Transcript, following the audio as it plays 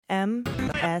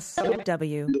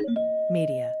MSW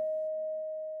Media.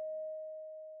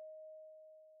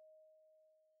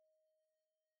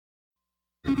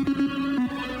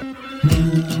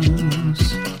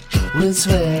 News with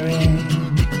swearing.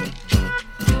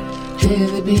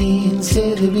 Daily beans,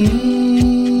 daily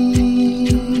beans.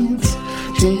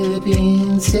 Daily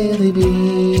beans, daily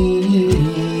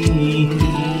beans.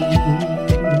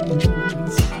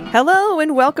 Hello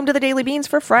and welcome to the Daily Beans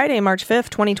for Friday, March 5th,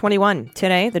 2021.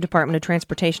 Today, the Department of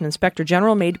Transportation Inspector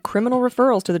General made criminal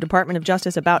referrals to the Department of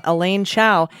Justice about Elaine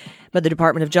Chao, but the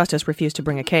Department of Justice refused to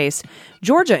bring a case.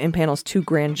 Georgia impanels 2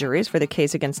 grand juries for the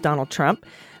case against Donald Trump.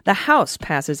 The House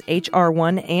passes H.R.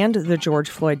 1 and the George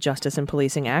Floyd Justice and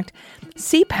Policing Act.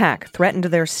 CPAC threatened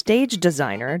their stage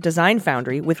designer, Design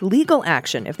Foundry, with legal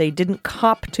action if they didn't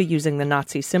cop to using the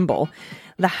Nazi symbol.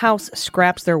 The House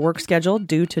scraps their work schedule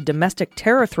due to domestic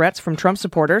terror threats from Trump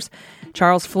supporters.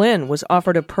 Charles Flynn was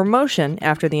offered a promotion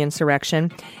after the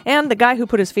insurrection. And the guy who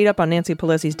put his feet up on Nancy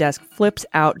Pelosi's desk flips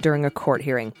out during a court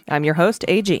hearing. I'm your host,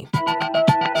 AG.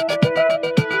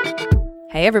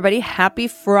 Hey everybody, happy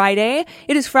Friday.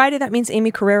 It is Friday. That means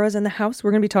Amy Carrera's in the house.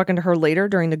 We're going to be talking to her later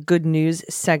during the Good News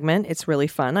segment. It's really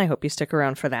fun. I hope you stick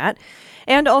around for that.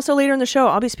 And also later in the show,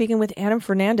 I'll be speaking with Adam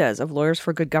Fernandez of Lawyers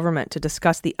for Good Government to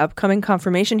discuss the upcoming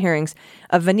confirmation hearings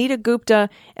of Vanita Gupta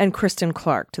and Kristen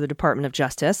Clark to the Department of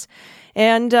Justice.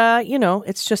 And,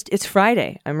 it's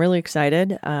Friday. I'm really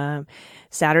excited.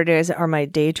 Saturdays are my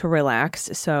day to relax.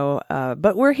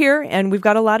 But we're here and we've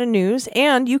got a lot of news,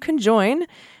 and you can join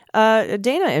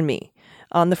Dana and me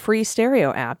on the free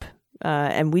Stereo app.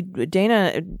 And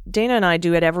Dana and I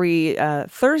do it every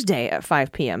Thursday at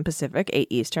 5 p.m. Pacific, 8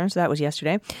 Eastern. So that was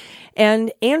yesterday.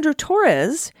 And Andrew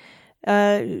Torres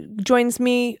joins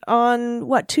me on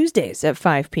Tuesdays at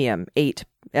 5 p.m.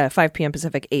 5 p.m.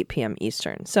 Pacific, 8 p.m.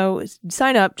 Eastern. So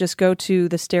sign up. Just go to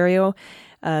the stereo.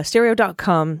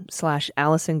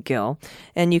 stereo.com/Allison Gill,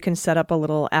 and you can set up a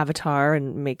little avatar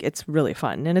and it's really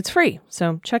fun, and it's free.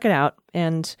 So check it out,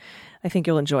 and I think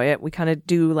you'll enjoy it. We kind of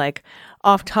do like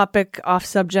off topic, off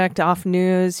subject, off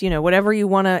news, whatever you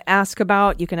want to ask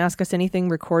about. You can ask us anything,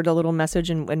 record a little message,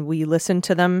 and we listen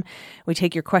to them. We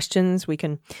take your questions. We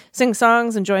can sing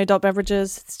songs, enjoy adult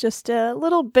beverages. It's just a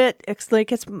little bit,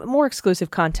 it's more exclusive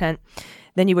content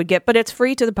than you would get, but it's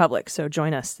free to the public. So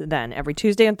join us then every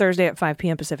Tuesday and Thursday at 5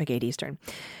 p.m. Pacific, 8 Eastern.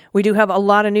 We do have a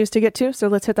lot of news to get to, so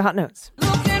let's hit the hot notes.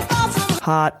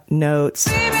 Hot notes.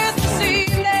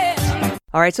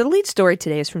 All right, so the lead story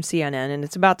today is from CNN, and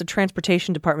it's about the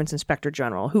Transportation Department's Inspector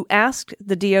General, who asked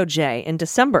the DOJ in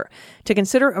December to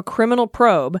consider a criminal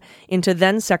probe into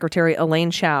then-Secretary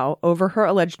Elaine Chao over her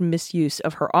alleged misuse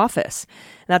of her office.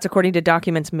 That's according to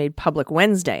documents made public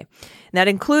Wednesday. And that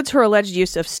includes her alleged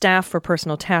use of staff for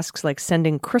personal tasks like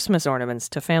sending Christmas ornaments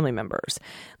to family members.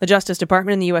 The Justice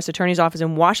Department and the U.S. Attorney's Office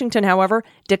in Washington, however,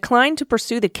 declined to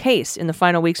pursue the case in the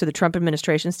final weeks of the Trump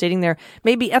administration, stating there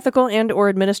may be ethical and or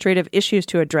administrative issues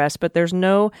to address, but there's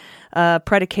no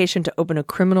predication to open a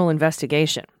criminal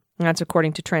investigation. That's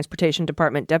according to Transportation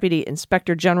Department Deputy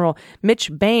Inspector General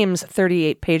Mitch Bame's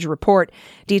 38-page report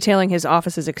detailing his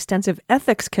office's extensive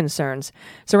ethics concerns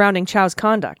surrounding Chao's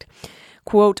conduct.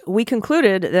 Quote, "We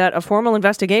concluded that a formal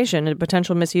investigation into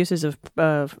potential misuses of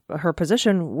her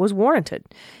position was warranted."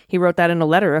 He wrote that in a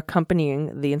letter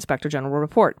accompanying the Inspector General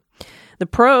report. The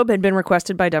probe had been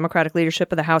requested by Democratic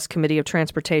leadership of the House Committee of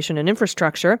Transportation and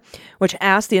Infrastructure, which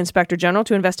asked the Inspector General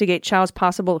to investigate Chao's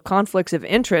possible conflicts of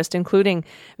interest, including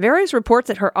various reports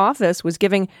that her office was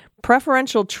giving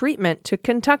preferential treatment to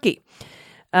Kentucky.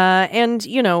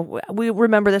 We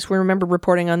remember this. We remember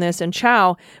reporting on this. And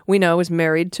Chao, we know, is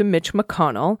married to Mitch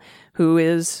McConnell, who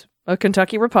is a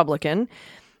Kentucky Republican.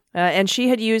 And she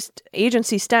had used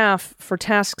agency staff for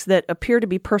tasks that appear to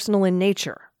be personal in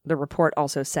nature, the report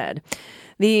also said.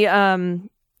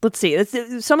 Let's see.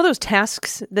 Some of those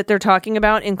tasks that they're talking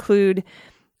about include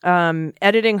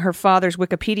editing her father's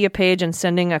Wikipedia page and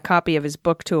sending a copy of his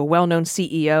book to a well-known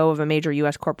CEO of a major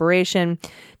U.S. corporation.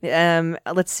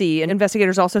 Let's see. And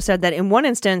investigators also said that in one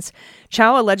instance,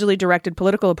 Chao allegedly directed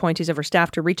political appointees of her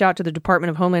staff to reach out to the Department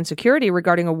of Homeland Security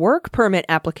regarding a work permit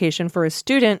application for a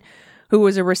student who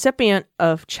was a recipient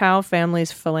of Chao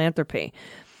family's philanthropy.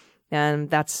 And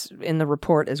that's in the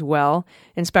report as well.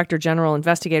 Inspector General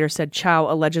investigators said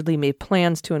Chao allegedly made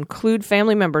plans to include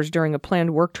family members during a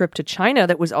planned work trip to China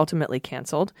that was ultimately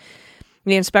canceled.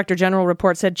 The Inspector General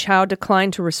report said Chao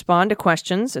declined to respond to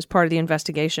questions as part of the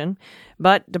investigation,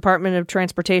 but Department of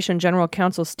Transportation General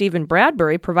Counsel Stephen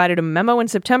Bradbury provided a memo in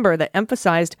September that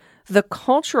emphasized the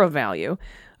cultural value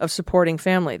of supporting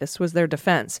family. This was their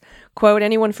defense. Quote,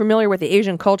 anyone familiar with the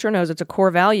Asian culture knows it's a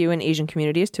core value in Asian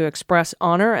communities to express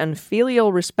honor and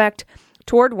filial respect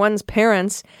toward one's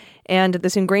parents. And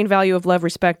this ingrained value of love,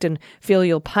 respect, and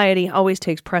filial piety always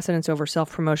takes precedence over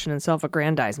self-promotion and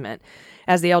self-aggrandizement.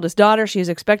 As the eldest daughter, she is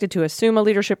expected to assume a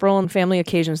leadership role in family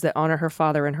occasions that honor her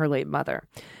father and her late mother.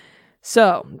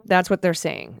 So that's what they're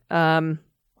saying. The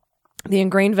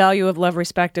ingrained value of love,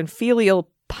 respect, and filial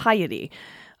piety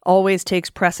always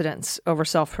takes precedence over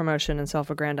self-promotion and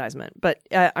self-aggrandizement. But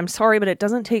I'm sorry, but it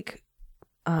doesn't take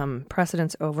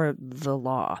precedence over the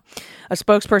law. A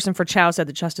spokesperson for Chow said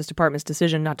the Justice Department's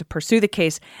decision not to pursue the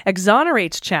case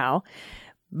exonerates Chow,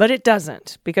 but it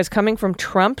doesn't, because coming from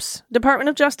Trump's Department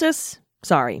of Justice,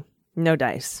 sorry, no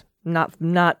dice.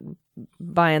 Not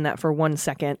buying that for 1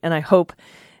 second. And I hope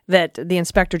that the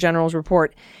Inspector General's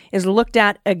report is looked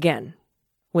at again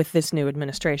with this new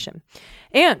administration.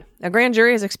 And a grand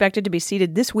jury is expected to be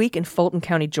seated this week in Fulton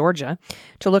County, Georgia,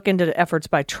 to look into efforts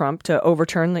by Trump to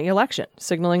overturn the election,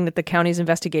 signaling that the county's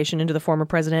investigation into the former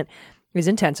president is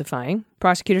intensifying.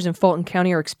 Prosecutors in Fulton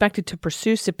County are expected to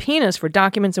pursue subpoenas for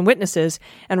documents and witnesses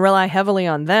and rely heavily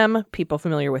on them, people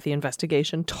familiar with the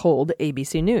investigation told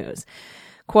ABC News.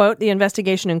 Quote, the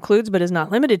investigation includes, but is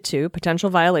not limited to, potential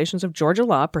violations of Georgia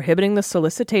law prohibiting the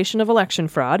solicitation of election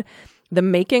fraud, the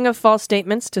making of false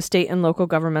statements to state and local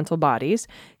governmental bodies,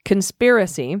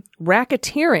 conspiracy,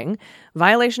 racketeering,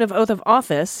 violation of oath of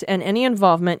office, and any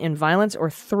involvement in violence or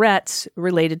threats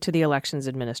related to the elections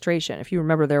administration. If you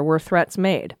remember, there were threats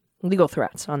made, legal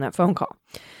threats, on that phone call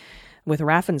with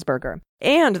Raffensperger.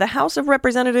 And the House of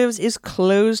Representatives is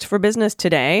closed for business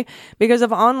today because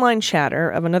of online chatter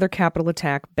of another Capitol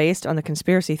attack based on the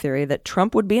conspiracy theory that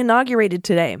Trump would be inaugurated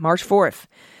today, March 4th.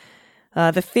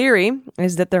 The theory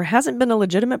is that there hasn't been a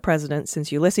legitimate president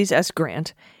since Ulysses S.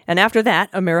 Grant, and after that,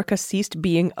 America ceased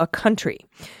being a country.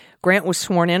 Grant was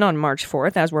sworn in on March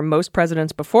 4th, as were most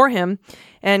presidents before him,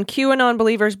 and QAnon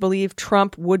believers believe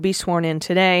Trump would be sworn in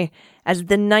today as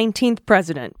the 19th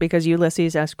president because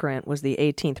Ulysses S. Grant was the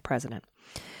 18th president.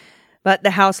 But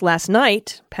the House last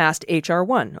night passed H.R.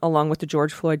 1, along with the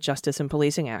George Floyd Justice and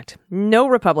Policing Act. No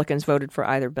Republicans voted for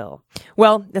either bill.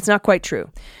 Well, that's not quite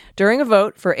true. During a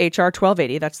vote for H.R.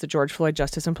 1280, that's the George Floyd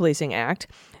Justice and Policing Act,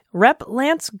 Rep.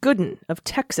 Lance Gooden of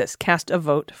Texas cast a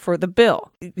vote for the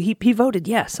bill. He voted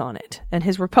yes on it, and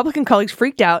his Republican colleagues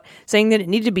freaked out, saying that it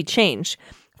needed to be changed.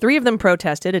 3 of them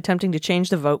protested, attempting to change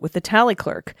the vote with the tally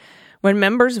clerk. When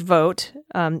members vote,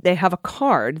 they have a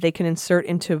card they can insert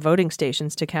into voting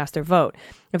stations to cast their vote.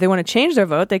 If they want to change their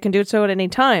vote, they can do so at any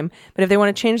time. But if they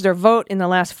want to change their vote in the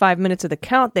last 5 minutes of the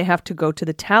count, they have to go to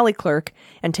the tally clerk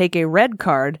and take a red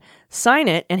card, sign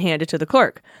it, and hand it to the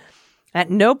clerk.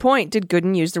 At no point did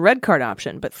Gooden use the red card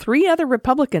option, but 3 other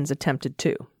Republicans attempted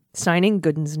to, signing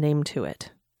Gooden's name to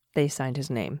it. They signed his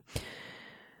name.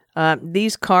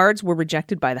 These cards were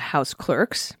rejected by the House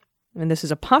clerks, and this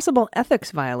is a possible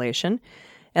ethics violation.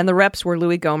 And the reps were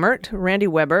Louis Gohmert, Randy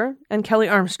Weber, and Kelly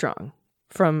Armstrong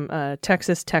from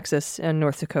Texas, and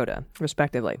North Dakota,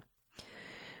 respectively.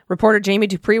 Reporter Jamie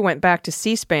Dupree went back to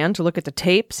C-SPAN to look at the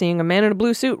tape, seeing a man in a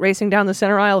blue suit racing down the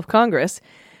center aisle of Congress.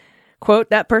 Quote,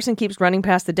 that person keeps running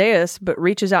past the dais, but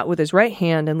reaches out with his right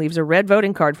hand and leaves a red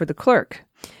voting card for the clerk.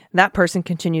 That person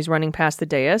continues running past the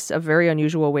dais, a very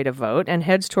unusual way to vote, and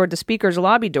heads toward the speaker's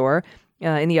lobby door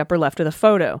in the upper left of the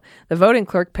photo. The voting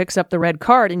clerk picks up the red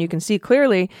card, and you can see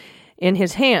clearly in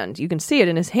his hand. You can see it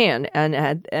in his hand,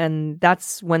 and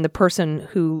that's when the person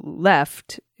who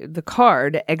left the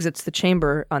card exits the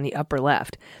chamber on the upper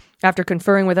left. After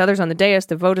conferring with others on the dais,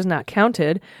 the vote is not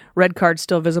counted. Red card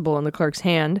still visible in the clerk's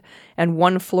hand, and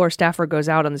one floor staffer goes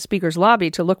out on the speaker's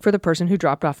lobby to look for the person who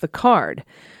dropped off the card.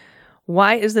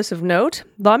 Why is this of note?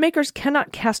 Lawmakers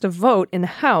cannot cast a vote in the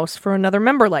House for another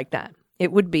member like that.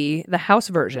 It would be the House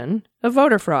version of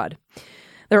voter fraud.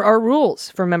 There are rules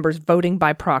for members voting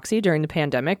by proxy during the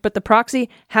pandemic, but the proxy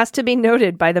has to be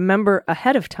noted by the member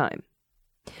ahead of time.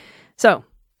 So,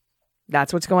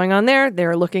 that's what's going on there.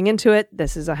 They're looking into it.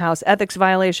 This is a House ethics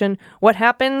violation. What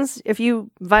happens if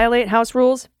you violate House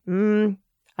rules? I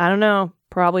don't know.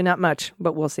 Probably not much,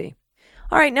 but we'll see.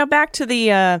 All right, now back to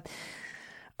the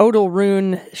Odal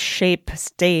rune shape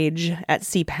stage at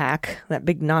CPAC, that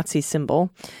big Nazi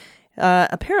symbol.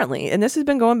 Apparently, and this has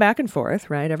been going back and forth,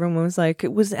 right? Everyone was like,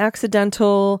 it was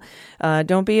accidental,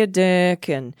 don't be a dick.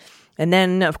 And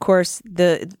then, of course,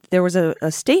 there was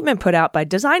a statement put out by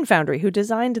Design Foundry, who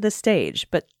designed the stage.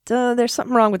 But there's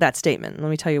something wrong with that statement. Let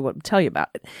me tell you about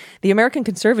it. The American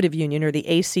Conservative Union, or the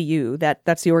ACU,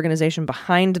 that's the organization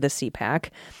behind the CPAC,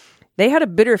 they had a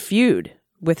bitter feud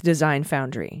with Design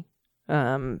Foundry.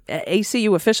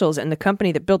 ACU officials and the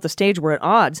company that built the stage were at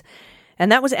odds.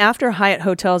 And that was after Hyatt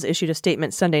Hotels issued a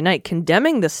statement Sunday night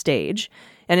condemning the stage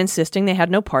and insisting they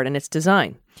had no part in its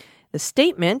design. The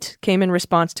statement came in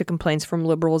response to complaints from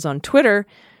liberals on Twitter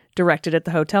directed at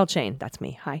the hotel chain. That's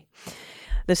me. Hi.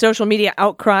 The social media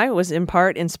outcry was in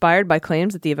part inspired by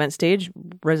claims that the event stage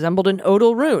resembled an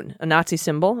odal rune, a Nazi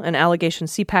symbol, an allegation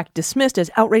CPAC dismissed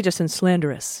as outrageous and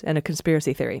slanderous, and a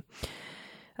conspiracy theory.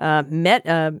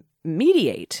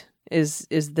 Mediate is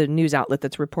the news outlet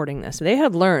that's reporting this. They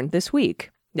had learned this week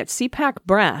that CPAC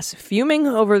brass, fuming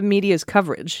over the media's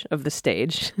coverage of the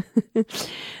stage,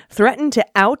 threatened to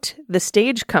out the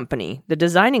stage company, the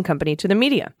designing company, to the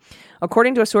media.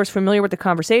 According to a source familiar with the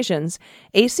conversations,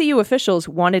 ACU officials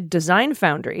wanted Design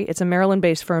Foundry, it's a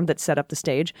Maryland-based firm that set up the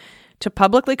stage, to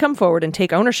publicly come forward and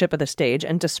take ownership of the stage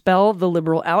and dispel the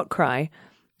liberal outcry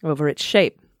over its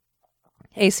shape.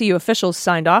 ACU officials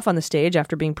signed off on the stage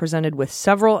after being presented with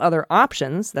several other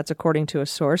options. That's according to a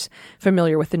source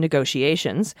familiar with the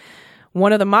negotiations.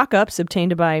 One of the mock-ups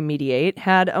obtained by Mediate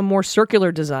had a more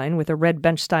circular design with a red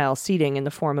bench-style seating in the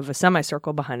form of a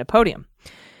semicircle behind a podium.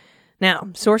 Now,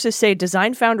 sources say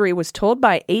Design Foundry was told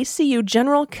by ACU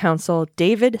General Counsel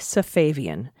David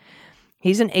Safavian.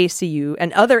 He's an ACU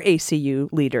and other ACU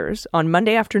leaders on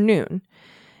Monday afternoon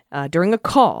during a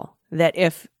call that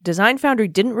if Design Foundry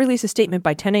didn't release a statement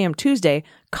by 10 a.m. Tuesday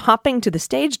copping to the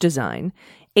stage design,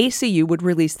 ACU would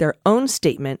release their own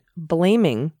statement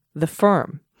blaming the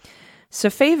firm.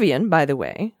 Safavian, by the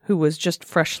way, who was just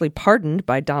freshly pardoned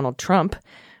by Donald Trump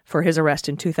for his arrest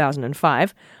in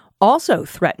 2005, also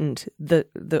threatened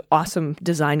the awesome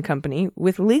design company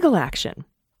with legal action.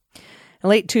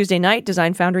 Late Tuesday night,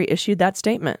 Design Foundry issued that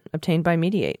statement obtained by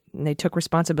Mediate, and they took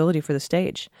responsibility for the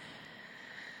stage.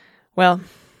 Well,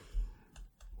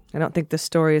 I don't think this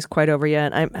story is quite over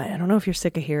yet. I don't know if you're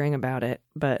sick of hearing about it,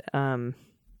 but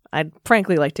I'd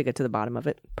frankly like to get to the bottom of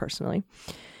it personally.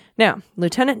 Now,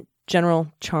 Lieutenant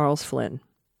General Charles Flynn.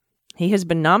 He has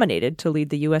been nominated to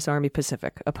lead the U.S. Army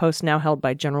Pacific, a post now held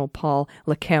by General Paul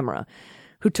LaCamera,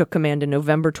 who took command in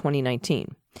November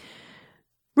 2019.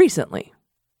 Recently,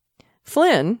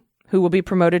 Flynn, who will be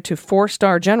promoted to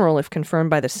 4-star general if confirmed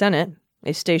by the Senate,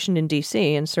 is stationed in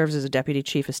D.C. and serves as a deputy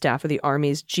chief of staff of the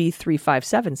Army's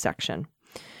G357 section.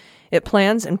 It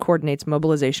plans and coordinates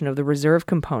mobilization of the reserve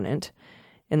component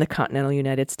in the continental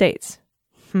United States.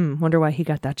 Wonder why he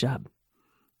got that job.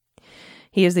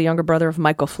 He is the younger brother of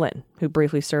Michael Flynn, who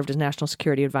briefly served as National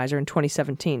Security Advisor in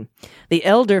 2017. The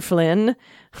elder Flynn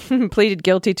pleaded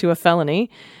guilty to a felony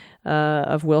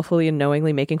of willfully and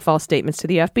knowingly making false statements to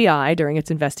the FBI during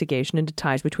its investigation into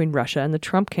ties between Russia and the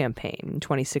Trump campaign in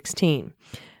 2016.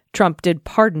 Trump did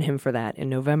pardon him for that in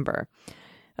November.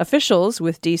 Officials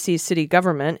with D.C.'s city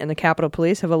government and the Capitol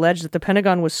Police have alleged that the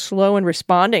Pentagon was slow in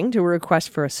responding to a request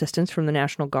for assistance from the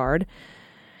National Guard.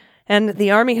 And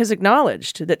the Army has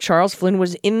acknowledged that Charles Flynn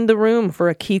was in the room for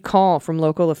a key call from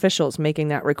local officials making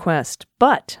that request.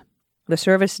 But the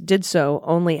service did so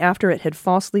only after it had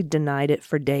falsely denied it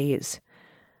for days,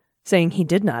 saying he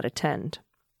did not attend.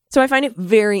 So I find it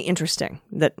very interesting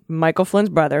that Michael Flynn's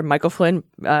brother, Michael Flynn,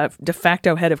 de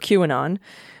facto head of QAnon,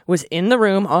 was in the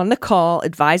room on the call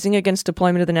advising against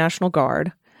deployment of the National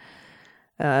Guard.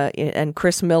 And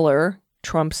Chris Miller,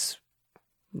 Trump's,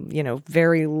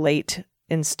 very late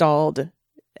installed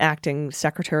acting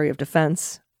Secretary of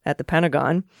Defense at the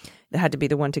Pentagon, that had to be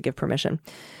the one to give permission.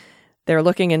 They're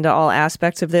looking into all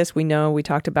aspects of this. We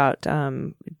talked about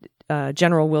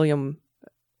General William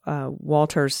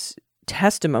Walter's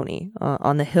testimony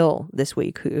on the Hill this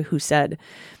week, who said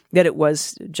that it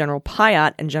was General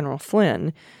Pyatt and General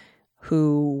Flynn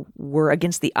who were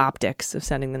against the optics of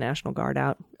sending the National Guard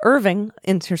out. Irving,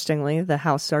 interestingly, the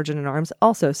House Sergeant-at-Arms,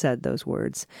 also said those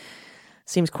words.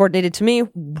 Seems coordinated to me.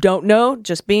 Don't know,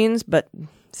 just beans, but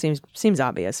seems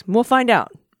obvious. We'll find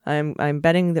out. I'm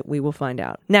betting that we will find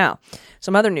out. Now,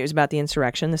 some other news about the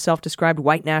insurrection. The self-described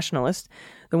white nationalist,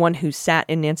 the one who sat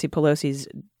in Nancy Pelosi's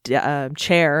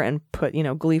chair and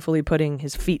gleefully putting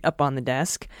his feet up on the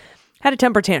desk, had a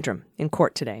temper tantrum in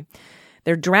court today.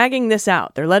 They're dragging this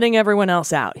out. They're letting everyone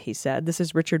else out, he said. This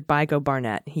is Richard Bygo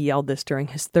Barnett. He yelled this during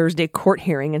his Thursday court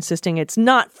hearing, insisting it's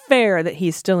not fair that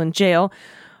he's still in jail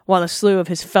while a slew of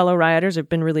his fellow rioters have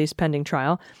been released pending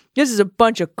trial. This is a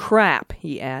bunch of crap,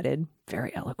 he added.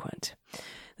 Very eloquent.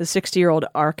 The 60-year-old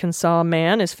Arkansas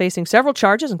man is facing several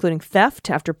charges, including theft,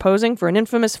 after posing for an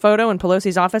infamous photo in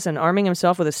Pelosi's office and arming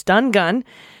himself with a stun gun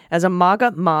as a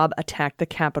MAGA mob attacked the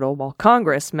Capitol while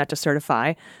Congress met to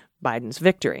certify Biden's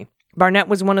victory. Barnett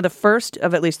was one of the first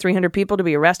of at least 300 people to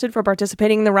be arrested for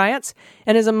participating in the riots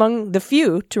and is among the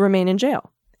few to remain in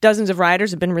jail. Dozens of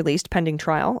rioters have been released pending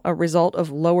trial, a result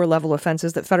of lower-level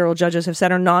offenses that federal judges have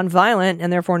said are nonviolent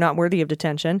and therefore not worthy of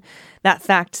detention. That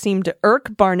fact seemed to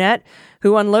irk Barnett,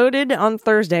 who unloaded on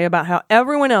Thursday about how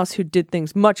everyone else who did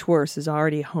things much worse is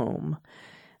already home.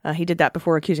 He did that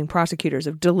before accusing prosecutors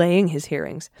of delaying his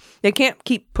hearings. They can't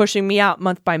keep pushing me out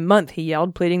month by month, he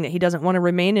yelled, pleading that he doesn't want to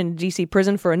remain in a D.C.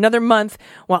 prison for another month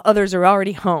while others are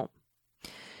already home.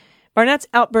 Barnett's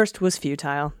outburst was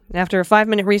futile. After a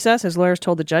 5-minute recess, his lawyers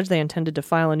told the judge they intended to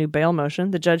file a new bail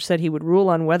motion. The judge said he would rule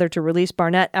on whether to release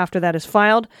Barnett after that is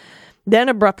filed, then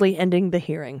abruptly ending the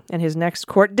hearing. And his next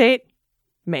court date,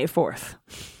 May 4th.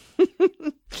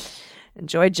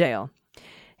 Enjoy jail.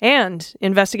 And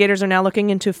investigators are now looking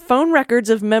into phone records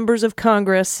of members of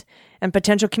Congress and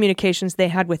potential communications they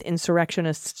had with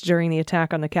insurrectionists during the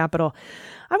attack on the Capitol.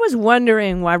 I was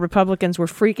wondering why Republicans were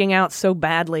freaking out so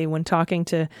badly when talking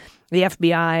to the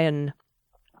FBI and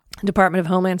Department of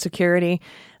Homeland Security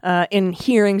in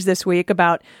hearings this week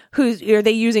about are they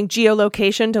using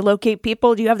geolocation to locate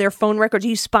people? Do you have their phone records? Are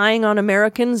you spying on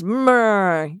Americans?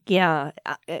 Yeah,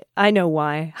 I know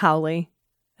why, Howley.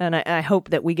 And I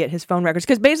hope that we get his phone records.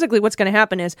 Because basically what's going to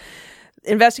happen is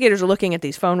investigators are looking at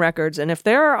these phone records. And if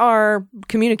there are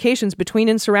communications between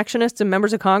insurrectionists and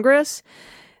members of Congress,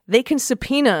 they can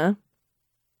subpoena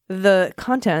the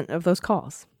content of those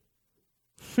calls.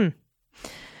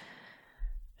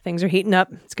 Things are heating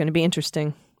up. It's going to be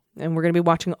interesting. And we're going to be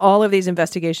watching all of these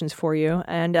investigations for you.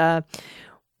 And,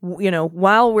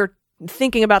 while we're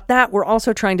thinking about that, we're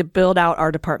also trying to build out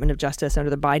our Department of Justice under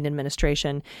the Biden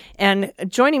administration. And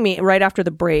joining me right after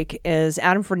the break is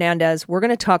Adam Fernandez. We're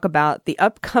going to talk about the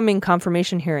upcoming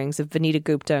confirmation hearings of Vanita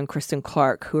Gupta and Kristen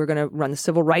Clark, who are going to run the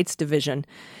Civil Rights Division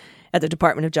at the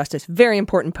Department of Justice. Very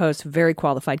important posts, very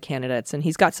qualified candidates. And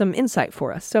he's got some insight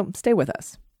for us. So stay with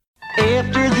us.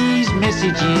 After these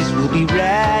messages, we'll be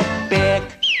right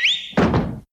back.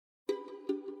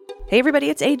 Hey everybody,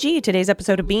 it's AG. Today's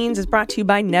episode of Beans is brought to you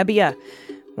by Nebbia.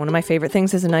 One of my favorite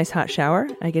things is a nice hot shower.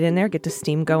 I get in there, get the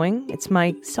steam going. It's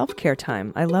my self-care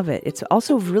time. I love it. It's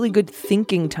also really good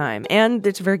thinking time, and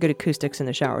it's very good acoustics in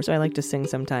the shower, so I like to sing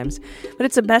sometimes. But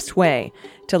it's the best way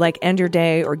to end your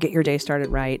day or get your day started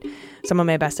right. Some of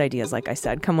my best ideas, like I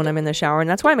said, come when I'm in the shower, and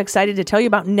that's why I'm excited to tell you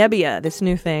about Nebbia, this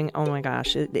new thing. Oh my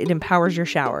gosh, it empowers your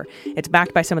shower. It's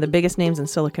backed by some of the biggest names in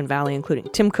Silicon Valley, including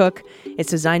Tim Cook. It's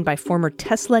designed by former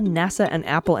Tesla, NASA, and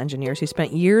Apple engineers who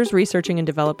spent years researching and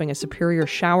developing a superior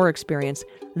shower experience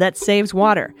that saves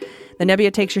water. The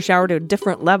Nebbia takes your shower to a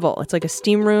different level. It's like a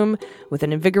steam room with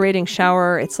an invigorating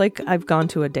shower. It's like I've gone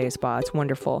to a day spa. It's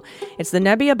wonderful. It's the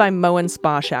Nebbia by Moen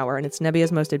Spa Shower, and it's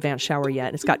Nebbia's most advanced shower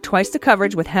yet. It's got twice the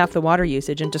coverage with half the water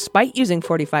usage, and despite using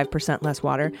 45% less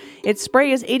water, its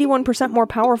spray is 81% more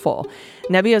powerful.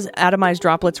 Nebbia's atomized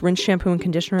droplets rinse shampoo and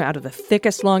conditioner out of the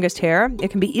thickest, longest hair. It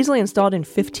can be easily installed in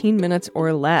 15 minutes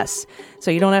or less,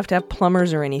 so you don't have to have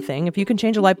plumbers or anything. If you can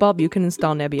change a light bulb, you can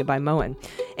install Nebbia by Moen.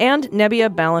 And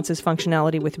Nebbia balances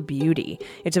functionality with beauty.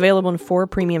 It's available in 4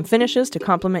 premium finishes to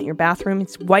complement your bathroom.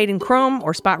 It's white and chrome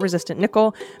or spot-resistant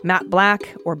nickel, matte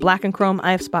black or black and chrome.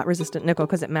 I have spot-resistant nickel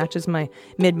because it matches my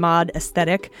mid-mod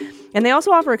aesthetic. And they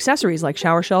also offer accessories like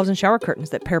shower shelves and shower curtains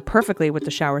that pair perfectly with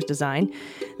the shower's design.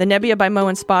 The Nebbia by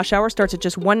Moen Spa Shower starts at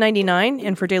just $199,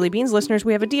 and for Daily Beans listeners,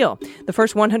 we have a deal. The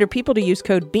first 100 people to use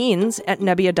code BEANS at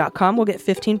Nebbia.com will get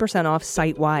 15% off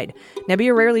site-wide.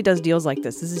 Nebbia rarely does deals like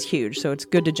this. This is huge, so it's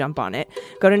good to jump on it.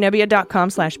 Go to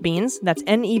Nebbia.com/beans. That's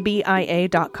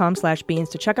Nebia.com/beans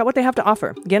to check out what they have to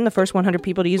offer. Again, the first 100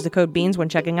 people to use the code BEANS when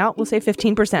checking out will save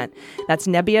 15%. That's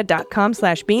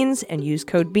Nebbia.com/beans and use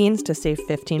code BEANS to save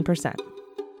 15%.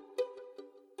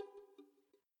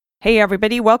 Hey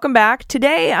everybody, welcome back.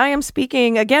 Today I am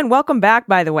speaking, again, welcome back,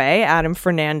 by the way, Adam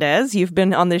Fernandez. You've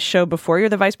been on this show before. You're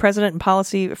the Vice President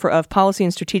of Policy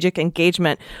and Strategic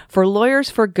Engagement for Lawyers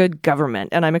for Good Government.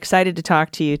 And I'm excited to talk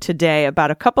to you today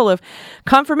about a couple of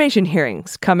confirmation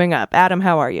hearings coming up. Adam,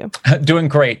 how are you? Doing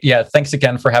great. Yeah, thanks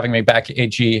again for having me back,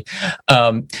 AG.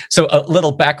 So a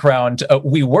little background.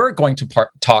 We were going to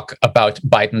talk about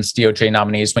Biden's DOJ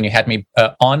nominees when you had me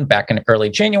on back in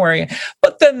early January,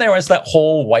 but then there was that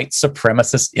whole white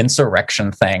supremacist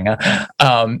insurrection thing.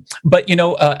 But,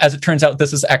 as it turns out,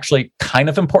 this is actually kind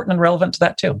of important and relevant to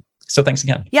that, too. So thanks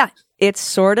again. Yeah, it's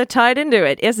sort of tied into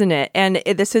it, isn't it? And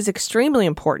this is extremely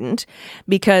important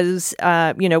because,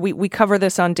 we cover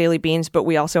this on Daily Beans, but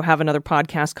we also have another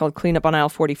podcast called Cleanup on Aisle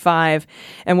 45,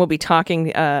 and we'll be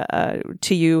talking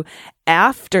to you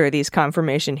after these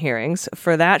confirmation hearings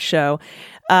for that show,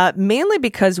 mainly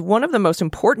because one of the most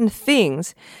important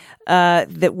things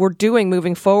that we're doing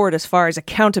moving forward as far as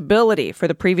accountability for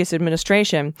the previous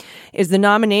administration is the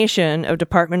nomination of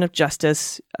Department of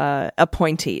Justice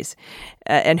appointees,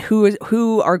 and who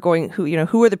are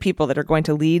the people that are going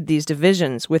to lead these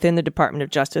divisions within the Department of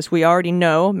Justice. We already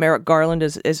know Merrick Garland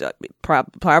is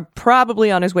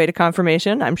probably on his way to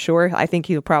confirmation. I'm sure. I think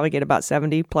he'll probably get about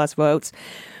 70 plus votes.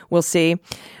 We'll see.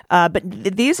 But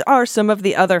these are some of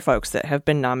the other folks that have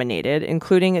been nominated,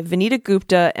 including Vanita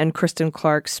Gupta and Kristen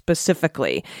Clark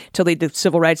specifically to lead the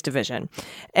Civil Rights Division.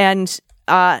 And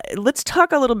let's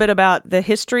talk a little bit about the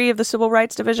history of the Civil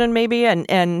Rights Division, maybe,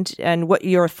 and what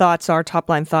your thoughts are, top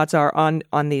line thoughts are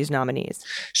on these nominees.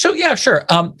 So, yeah, sure.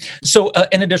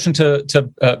 In addition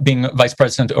to being vice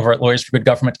president over at Lawyers for Good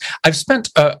Government, I've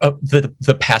spent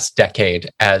the past decade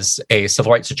as a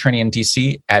civil rights attorney in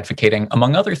D.C. advocating,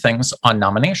 among other things, on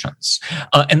nominations.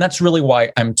 And that's really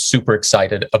why I'm super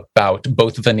excited about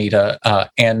both Vanita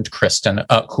and Kristen,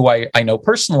 who I know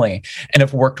personally and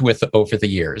have worked with over the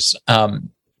years.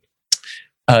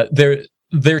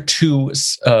 They're two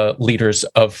leaders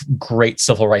of great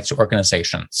civil rights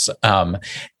organizations.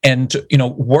 And,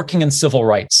 working in civil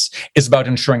rights is about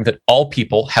ensuring that all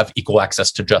people have equal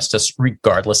access to justice,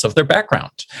 regardless of their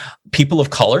background. People of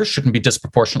color shouldn't be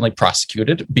disproportionately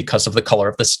prosecuted because of the color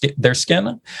of their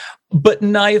skin, but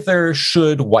neither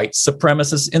should white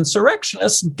supremacist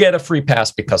insurrectionists get a free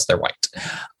pass because they're white.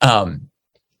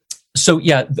 So,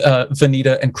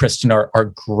 Vanita and Kristen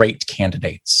are great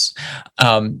candidates.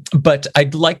 But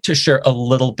I'd like to share a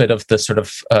little bit of the sort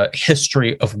of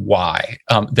history of why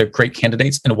they're great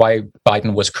candidates and why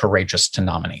Biden was courageous to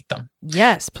nominate them.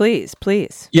 Yes, please.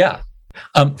 Yeah.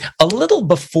 A little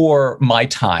before my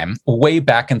time, way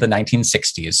back in the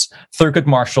 1960s, Thurgood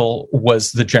Marshall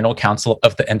was the general counsel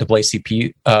of the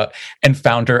NAACP and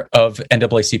founder of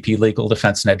NAACP Legal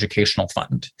Defense and Educational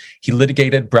Fund. He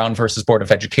litigated Brown versus Board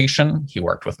of Education. He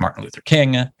worked with Martin Luther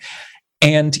King.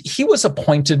 And he was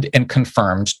appointed and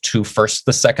confirmed to first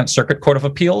the Second Circuit Court of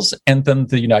Appeals and then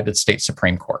the United States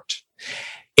Supreme Court.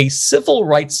 A civil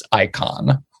rights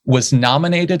icon was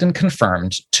nominated and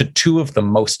confirmed to two of the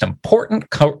most important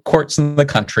courts in the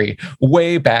country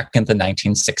way back in the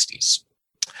 1960s.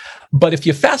 But if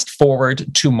you fast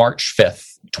forward to March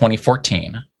 5th,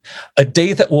 2014, a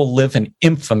day that will live in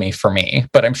infamy for me,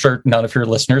 but I'm sure none of your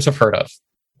listeners have heard of,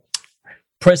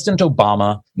 President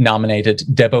Obama nominated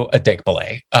Debo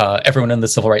Adegbile. Everyone in the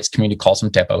civil rights community calls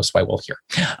him Debo, so I will here.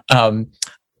 And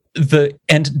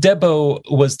Debo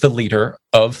was the leader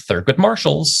of Thurgood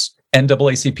Marshall's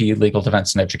NAACP Legal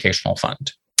Defense and Educational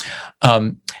Fund.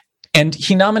 And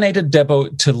he nominated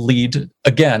Debo to lead,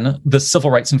 again, the civil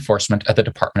rights enforcement at the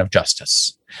Department of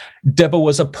Justice. Debo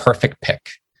was a perfect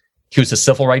pick. He was a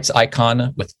civil rights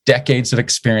icon with decades of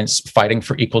experience fighting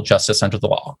for equal justice under the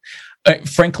law.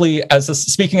 Frankly,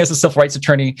 speaking as a civil rights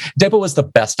attorney, Debo was the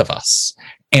best of us,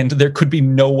 and there could be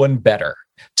no one better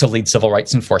to lead civil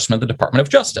rights enforcement at the Department of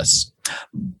Justice.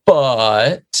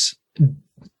 But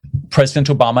President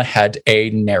Obama had a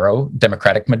narrow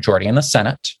Democratic majority in the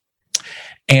Senate,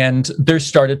 and there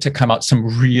started to come out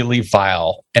some really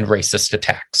vile and racist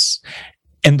attacks.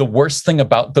 And the worst thing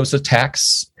about those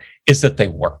attacks is that they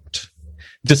worked.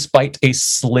 Despite a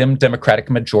slim Democratic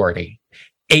majority,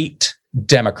 8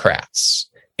 Democrats,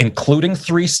 including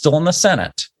 3 still in the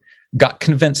Senate, got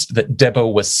convinced that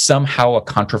Debo was somehow a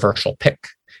controversial pick,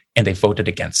 and they voted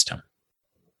against him.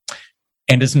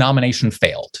 And his nomination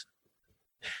failed.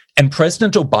 And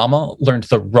President Obama learned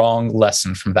the wrong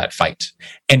lesson from that fight.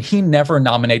 And he never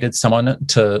nominated someone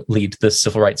to lead the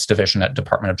Civil Rights Division at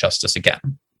Department of Justice again.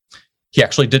 He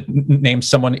actually did name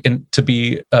someone to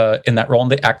be in that role in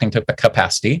the acting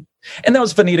capacity. And that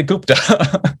was Vanita Gupta.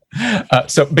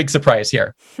 So big surprise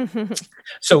here.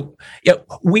 So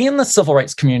we in the civil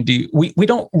rights community, we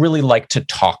don't really like to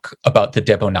talk about the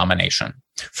Debo nomination.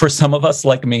 For some of us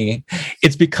like me,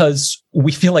 it's because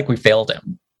we feel like we failed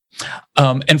him.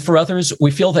 And for others,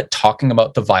 we feel that talking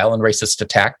about the vile and racist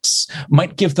attacks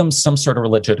might give them some sort of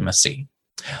legitimacy.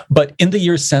 But in the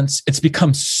years since, it's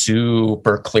become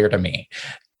super clear to me.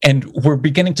 And we're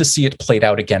beginning to see it played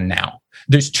out again now.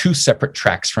 There's 2 separate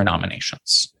tracks for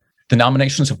nominations. The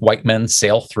nominations of white men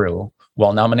sail through,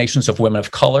 while nominations of women of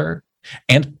color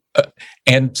and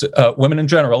women in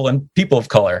general and people of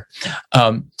color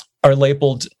are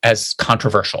labeled as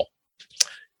controversial.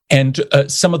 And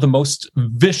some of the most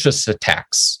vicious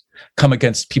attacks come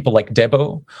against people like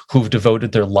Debo, who've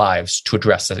devoted their lives to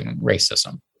addressing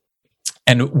racism.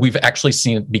 And we've actually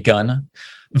seen it begun.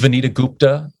 Vanita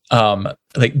Gupta, a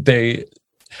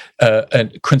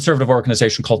conservative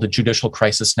organization called the Judicial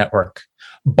Crisis Network,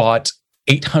 bought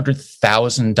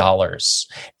 $800,000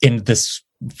 in this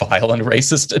vile and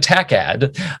racist attack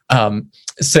ad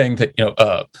saying that,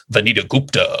 Vanita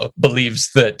Gupta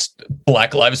believes that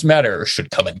Black Lives Matter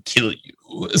should come and kill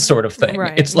you, sort of thing.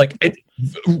 Right. It's like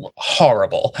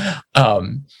horrible.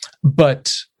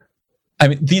 But I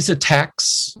mean, these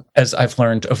attacks, as I've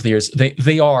learned over the years,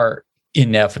 they are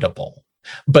inevitable,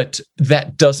 but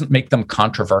that doesn't make them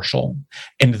controversial.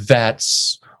 And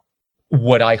that's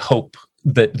what I hope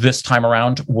that this time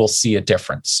around we'll see a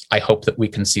difference. I hope that we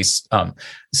can see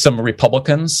some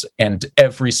Republicans and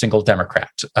every single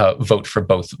Democrat vote for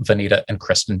both Vanita and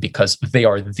Kristen, because they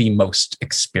are the most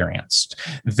experienced.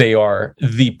 They are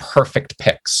the perfect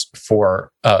picks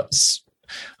for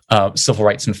civil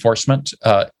rights enforcement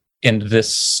in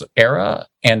this era.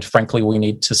 And frankly, we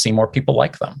need to see more people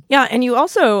like them. Yeah, and you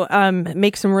also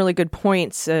make some really good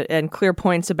points and clear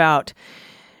points about,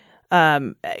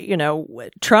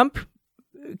 Trump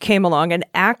came along and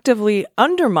actively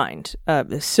undermined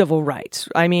civil rights.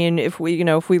 I mean, if we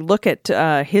look at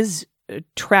his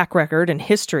track record and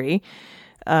history,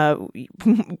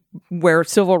 where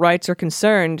civil rights are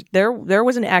concerned, there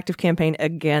was an active campaign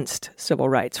against civil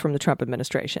rights from the Trump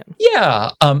administration.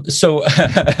 Yeah. So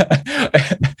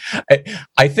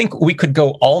I think we could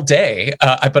go all day,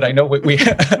 but I know we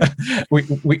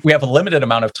have a limited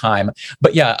amount of time.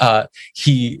 But yeah,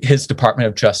 his Department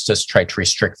of Justice tried to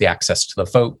restrict the access to the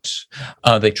vote.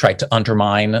 They tried to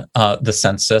undermine the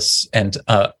census and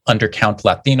undercount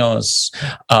Latinos,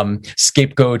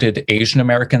 scapegoated Asian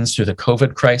Americans through the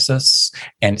COVID crisis,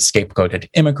 and scapegoated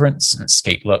immigrants, and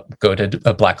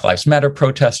scapegoated Black Lives Matter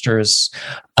protesters,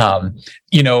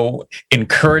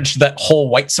 encouraged that whole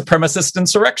white supremacist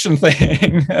insurrection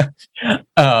thing.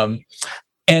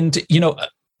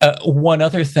 One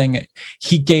other thing,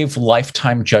 he gave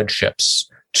lifetime judgeships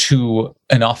to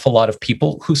an awful lot of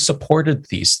people who supported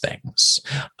these things.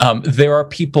 There are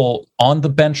people on the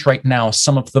bench right now,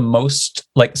 some of the most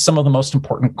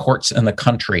important courts in the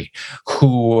country,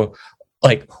 who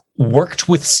worked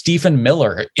with Stephen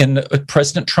Miller in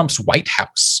President Trump's White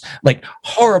House,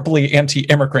 horribly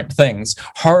anti-immigrant things,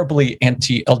 horribly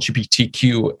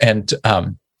anti-LGBTQ and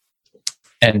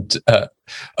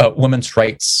women's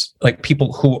rights,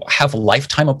 people who have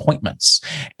lifetime appointments.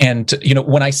 And,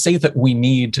 when I say that we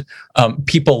need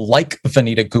people like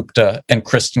Vanita Gupta and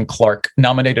Kristen Clark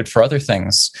nominated for other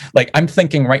things, I'm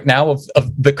thinking right now of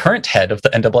the current head of the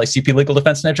NAACP Legal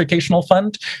Defense and Educational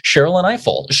Fund, Cheryl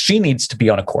Eiffel. She needs to be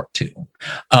on a court too.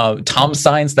 Tom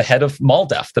Sines, the head of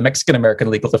MALDEF, the Mexican American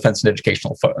Legal Defense and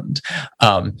Educational Fund.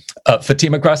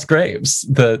 Fatima Gross Graves,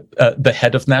 the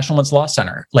head of National Women's Law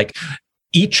Center.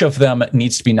 Each of them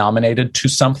needs to be nominated to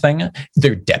something.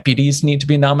 Their deputies need to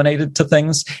be nominated to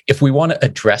things. If we want to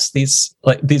address these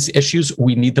issues,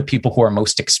 we need the people who are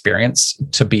most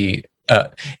experienced to be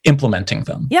implementing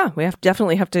them. Yeah, we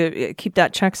definitely have to keep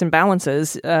that checks and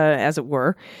balances, as it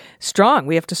were, strong.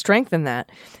 We have to strengthen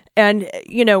that. And,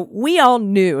 we all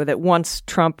knew that once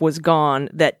Trump was gone,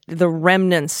 that the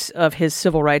remnants of his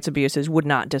civil rights abuses would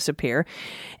not disappear.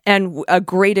 And a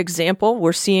great example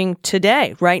we're seeing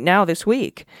today, right now, this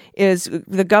week, is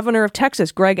the governor of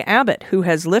Texas, Greg Abbott, who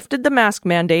has lifted the mask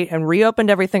mandate and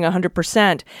reopened everything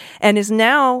 100%, and is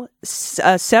now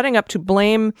setting up to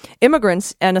blame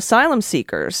immigrants and asylum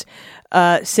seekers,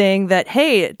 saying that,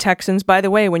 hey, Texans, by the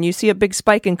way, when you see a big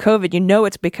spike in COVID,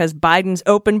 it's because Biden's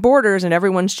open borders and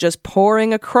everyone's just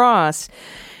pouring across.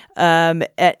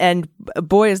 And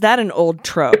boy, is that an old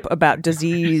trope about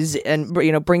disease and,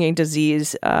 bringing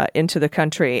disease into the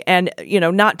country. And,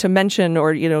 not to mention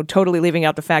or, totally leaving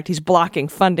out the fact he's blocking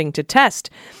funding to test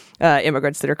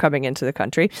immigrants that are coming into the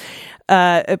country.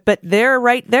 But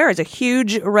there is a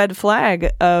huge red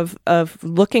flag of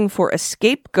looking for a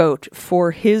scapegoat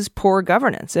for his poor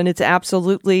governance. And it's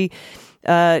absolutely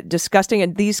disgusting.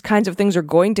 And these kinds of things are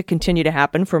going to continue to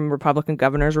happen from Republican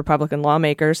governors, Republican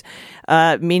lawmakers,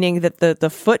 meaning that the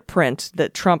footprint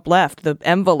that Trump left, the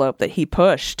envelope that he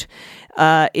pushed,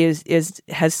 has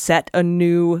set a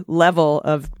new level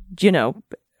of,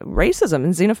 racism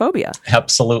and xenophobia.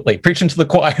 Absolutely. Preaching to the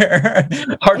choir.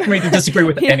 Hard for me to disagree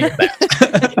with any of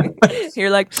that.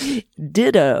 You're like,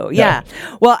 ditto. Yeah.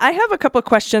 Well, I have a couple of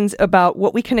questions about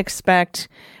what we can expect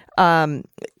in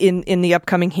the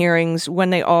upcoming hearings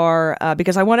when they are,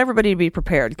 because I want everybody to be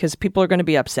prepared, because people are going to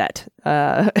be upset.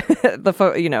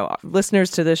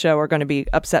 Listeners to the show are going to be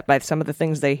upset by some of the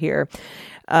things they hear.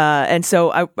 And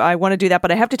so I want to do that,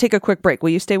 but I have to take a quick break.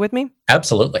 Will you stay with me?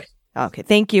 Absolutely. Okay,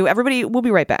 thank you. Everybody, we'll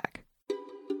be right back.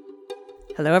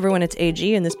 Hello, everyone. It's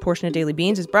AG, and this portion of Daily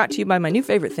Beans is brought to you by my new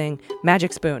favorite thing,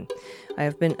 Magic Spoon. I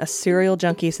have been a cereal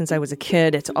junkie since I was a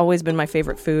kid. It's always been my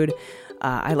favorite food.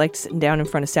 I liked sitting down in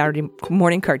front of Saturday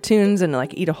morning cartoons and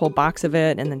eat a whole box of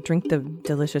it and then drink the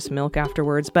delicious milk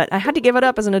afterwards. But I had to give it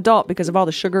up as an adult because of all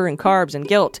the sugar and carbs and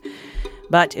guilt.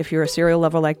 But if you're a cereal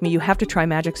lover like me, you have to try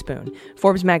Magic Spoon.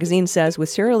 Forbes magazine says, with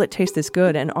cereal that tastes this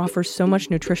good and offers so much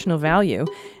nutritional value,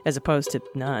 as opposed to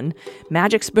none,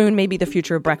 Magic Spoon may be the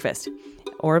future of breakfast.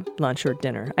 Or lunch or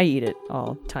dinner. I eat it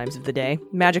all times of the day.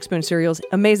 Magic Spoon cereals,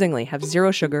 amazingly, have 0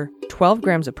 sugar, 12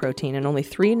 grams of protein, and only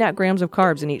 3 net grams of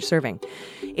carbs in each serving.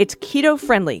 It's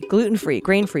keto-friendly, gluten-free,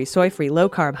 grain-free, soy-free,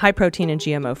 low-carb, high-protein, and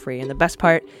GMO-free. And the best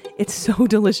part, it's so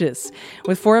delicious.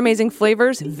 With 4 amazing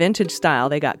flavors, vintage style,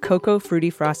 they got cocoa, fruity,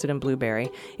 frosted, and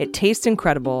blueberry. It tastes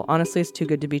incredible. Honestly, it's too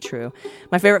good to be true.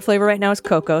 My favorite flavor right now is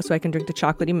cocoa, so I can drink the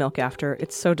chocolatey milk after.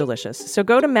 It's so delicious. So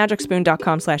go to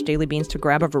magicspoon.com/dailybeans to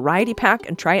grab a variety pack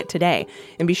and try it today.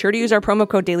 And be sure to use our promo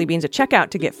code DailyBeans at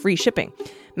checkout to get free shipping.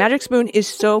 Magic Spoon is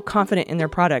so confident in their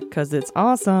product because it's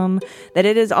awesome that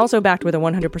it is also backed with a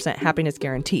 100% happiness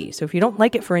guarantee. So if you don't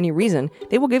like it for any reason,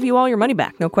 they will give you all your money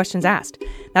back, no questions asked.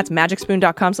 That's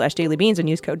magicspoon.com/dailybeans and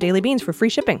use code DailyBeans for free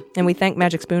shipping. And we thank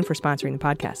Magic Spoon for sponsoring the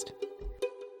podcast.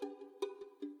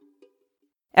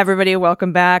 Everybody,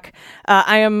 welcome back.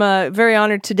 I am very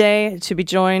honored today to be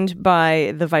joined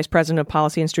by the Vice President of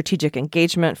Policy and Strategic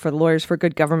Engagement for the Lawyers for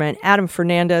Good Government, Adam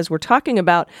Fernandez. We're talking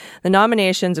about the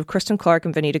nominations of Kristen Clark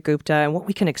and Vanita Gupta and what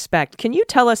we can expect. Can you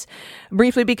tell us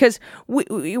briefly, because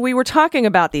we were talking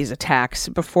about these attacks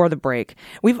before the break.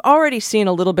 We've already seen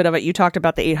a little bit of it. You talked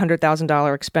about the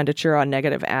 $800,000 expenditure on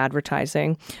negative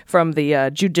advertising from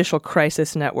the Judicial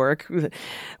Crisis Network.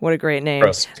 What a great name.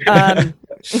 But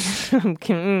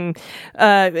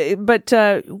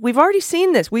we've already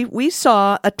seen this. We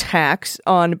saw attacks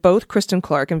on both Kristen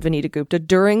Clark and Vanita Gupta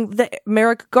during the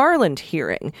Merrick Garland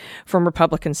hearing from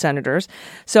Republican senators.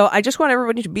 So I just want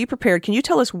everybody to be prepared. Can you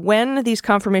tell us when these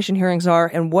confirmation hearings are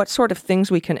and what sort of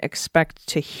things we can expect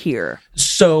to hear?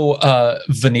 So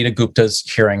Vanita Gupta's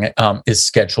hearing is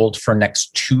scheduled for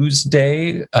next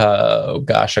Tuesday.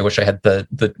 Gosh, I wish I had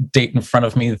the date in front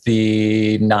of me,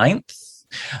 the 9th.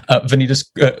 Vanita's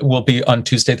will be on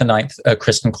Tuesday the 9th.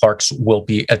 Kristen Clark's will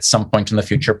be at some point in the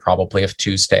future, probably of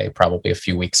Tuesday, probably a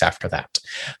few weeks after that.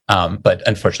 But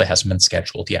unfortunately hasn't been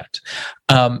scheduled yet.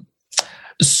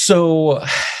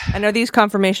 And are these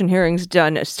confirmation hearings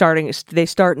done they start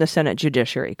in the Senate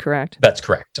Judiciary, correct? That's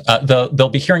correct. There'll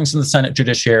be hearings in the Senate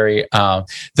Judiciary.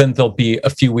 Then there'll be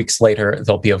a few weeks later,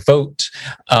 there'll be a vote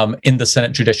in the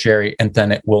Senate Judiciary, and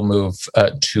then it will move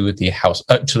to the House,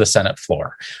 to the Senate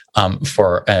floor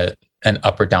for an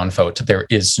up or down vote. There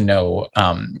is no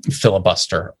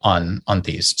filibuster on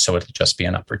these, so it'll just be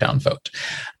an up or down vote.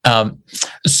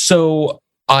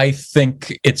 I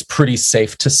think it's pretty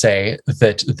safe to say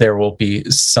that there will be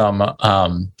some,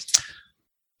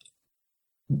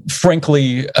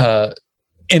 frankly,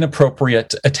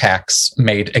 inappropriate attacks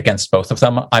made against both of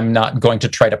them. I'm not going to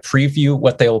try to preview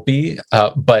what they'll be,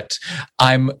 but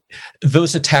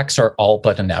those attacks are all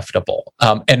but inevitable.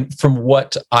 And from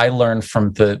what I learned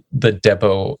from the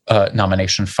Debo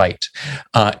nomination fight,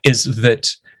 is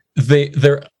that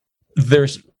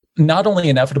there's not only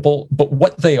inevitable, but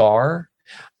what they are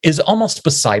is almost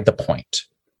beside the point.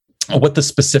 What the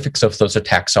specifics of those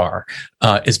attacks are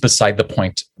is beside the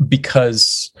point,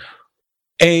 because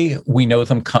A, we know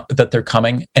that they're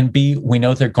coming, and B, we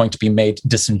know they're going to be made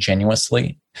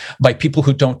disingenuously by people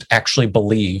who don't actually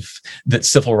believe that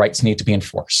civil rights need to be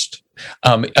enforced.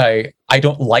 I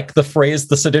don't like the phrase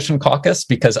 "the sedition caucus"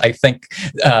 because I think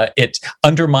it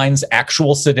undermines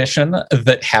actual sedition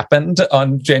that happened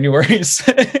on January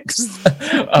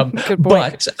 6th. Good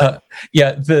point. But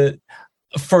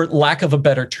for lack of a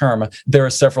better term, there are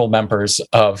several members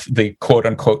of the quote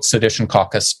unquote sedition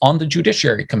caucus on the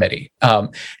Judiciary Committee.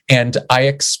 And I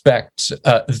expect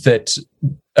that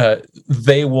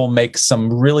they will make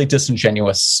some really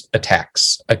disingenuous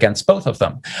attacks against both of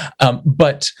them.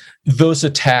 But those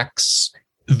attacks,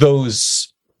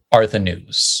 those are the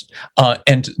news.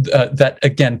 And that,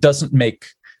 again, doesn't make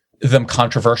them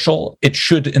controversial. It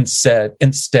should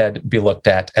instead be looked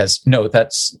at as, no,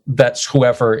 that's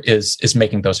whoever is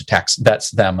making those attacks.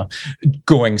 That's them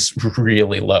going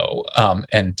really low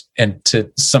and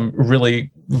to some really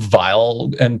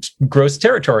vile and gross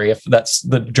territory if that's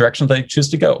the direction they choose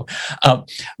to go.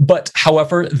 But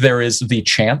however, there is the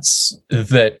chance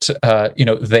that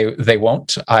they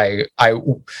won't.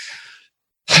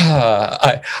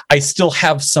 I still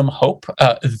have some hope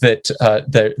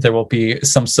that there will be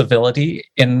some civility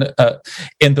in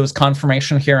those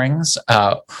confirmation hearings.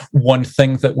 One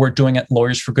thing that we're doing at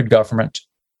Lawyers for Good Government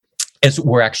is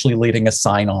we're actually leading a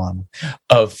sign-on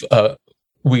of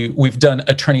we've done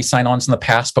attorney sign-ons in the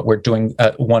past, but we're doing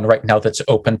one right now that's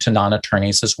open to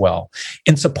non-attorneys as well,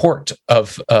 in support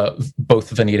of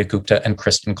both Vanita Gupta and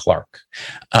Kristen Clark.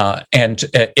 And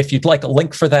if you'd like a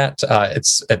link for that,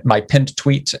 it's at my pinned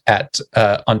tweet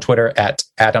on Twitter at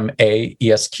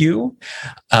AdamAESQ,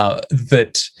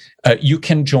 that you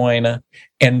can join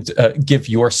and give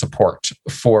your support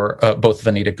for both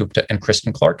Vanita Gupta and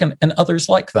Kristen Clark and others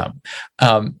like them.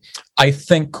 I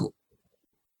think,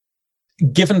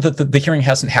 given that the hearing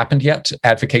hasn't happened yet,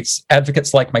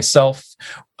 advocates like myself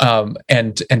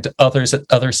and others at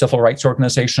other civil rights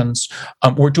organizations,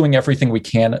 we're doing everything we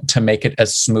can to make it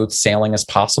as smooth sailing as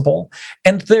possible.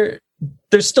 And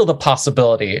there's still the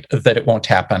possibility that it won't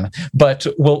happen, but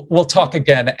we'll talk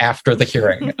again after the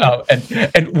hearing,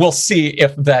 and we'll see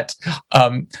if that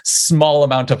small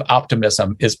amount of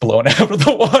optimism is blown out of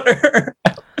the water.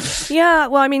 Yeah,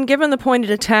 well, I mean, given the pointed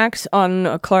attacks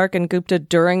on Clark and Gupta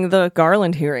during the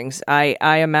Garland hearings, I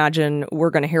imagine we're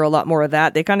going to hear a lot more of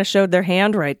that. They kind of showed their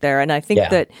hand right there, and I think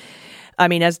that, I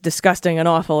mean, as disgusting and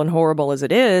awful and horrible as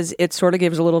it is, it sort of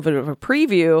gives a little bit of a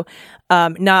preview.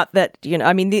 Not that,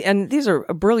 I mean, and these are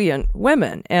brilliant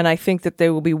women, and I think that they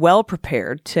will be well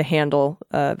prepared to handle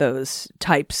those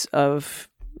types of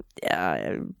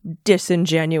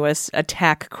disingenuous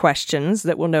attack questions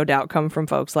that will no doubt come from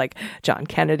folks like John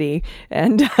Kennedy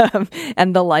and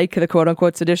the like, the quote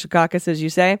unquote seditious caucus, as you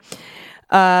say.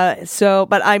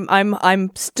 But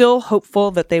I'm still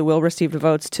hopeful that they will receive the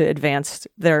votes to advance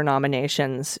their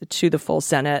nominations to the full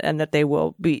Senate, and that they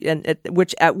will be, and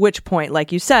at which point,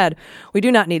 like you said, we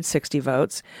do not need 60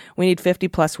 votes. We need 50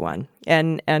 plus one,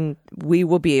 and we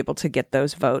will be able to get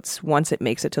those votes once it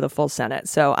makes it to the full Senate.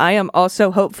 So I am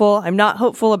also hopeful. I'm not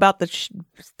hopeful about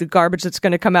the garbage that's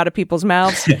going to come out of people's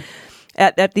mouths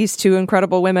at these two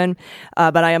incredible women,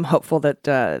 but I am hopeful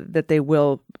that they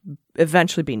will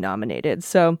eventually be nominated.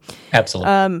 So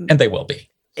absolutely, and they will be.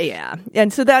 Yeah,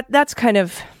 and so that's kind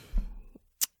of,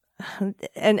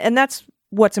 and that's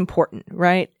what's important,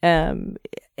 right?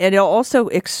 It also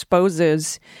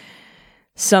exposes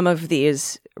some of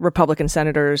these Republican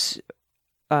senators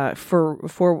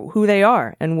for who they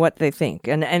are and what they think,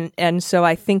 and so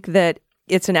I think that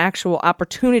it's an actual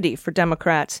opportunity for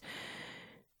Democrats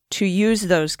to use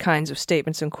those kinds of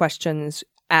statements and questions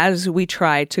as we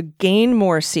try to gain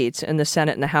more seats in the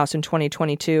Senate and the House in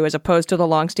 2022, as opposed to the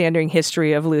longstanding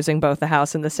history of losing both the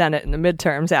House and the Senate in the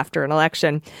midterms after an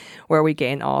election, where we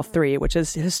gain all three, which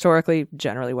is historically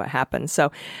generally what happens.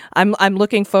 So I'm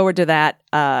looking forward to that,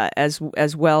 as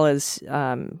well as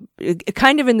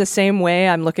kind of in the same way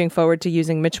I'm looking forward to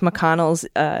using Mitch McConnell's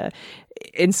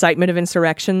incitement of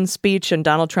insurrection speech and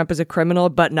Donald Trump as a criminal,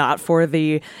 but not for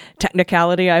the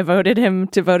technicality I voted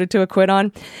to acquit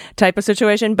on type of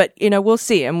situation. But we'll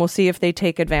see, and we'll see if they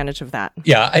take advantage of that.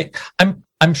 Yeah,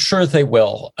 I'm sure they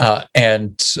will,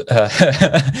 and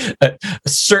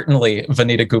certainly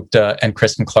Vanita Gupta and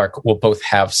Kristen Clark will both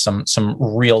have some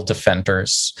real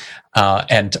defenders,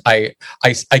 and I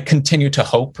continue to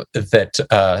hope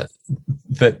that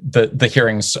the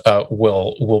hearings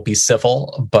will be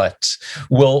civil, but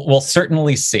we'll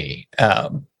certainly see.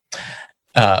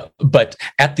 But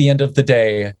at the end of the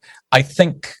day, I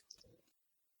think,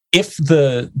 if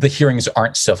the hearings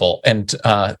aren't civil, and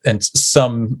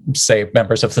some, say,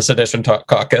 members of the Sedition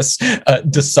Caucus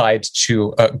decide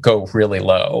to go really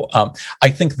low, I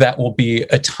think that will be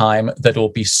a time that will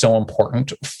be so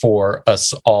important for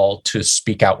us all to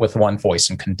speak out with one voice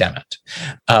and condemn it.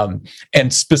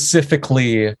 And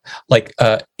specifically, like,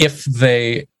 if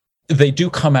they do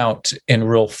come out in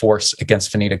real force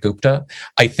against Vanita Gupta,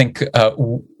 I think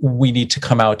we need to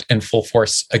come out in full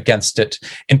force against it,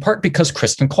 in part because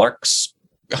Kristen Clark's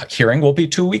hearing will be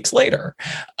 2 weeks later.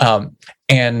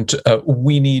 And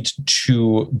we need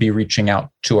to be reaching out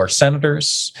to our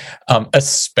senators,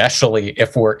 especially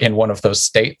if we're in one of those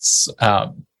states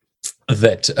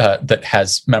that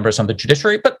has members on the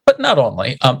judiciary, but not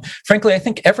only. Frankly, I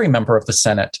think every member of the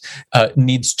Senate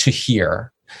needs to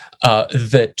hear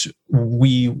that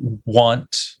we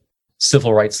want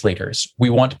civil rights leaders. We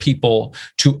want people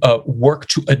to work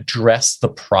to address the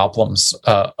problems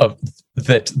of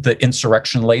that the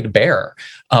insurrection laid bare.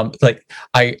 Like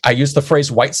I use the phrase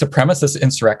 "white supremacist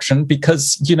insurrection"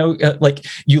 because like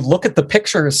you look at the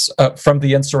pictures from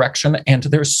the insurrection, and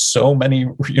there's so many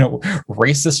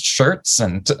racist shirts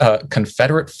and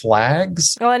Confederate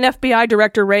flags. Well, and FBI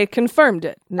Director Wray confirmed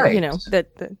it. Right.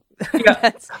 That.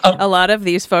 Yeah. A lot of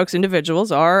these folks,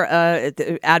 individuals, are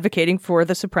advocating for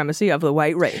the supremacy of the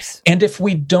white race. And if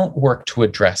we don't work to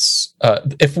address,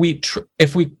 if we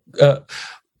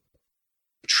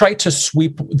try to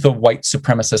sweep the white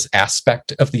supremacist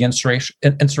aspect of the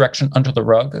insurrection under the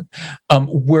rug,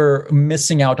 we're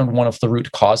missing out on one of the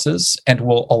root causes and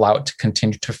will allow it to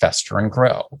continue to fester and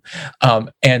grow.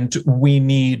 And we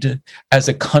need, as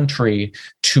a country,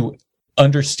 to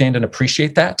understand and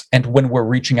appreciate that. And when we're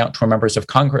reaching out to our members of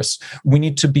Congress, we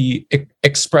need to be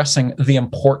expressing the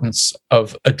importance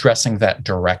of addressing that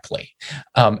directly.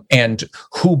 And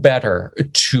who better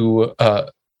to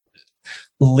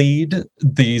lead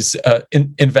these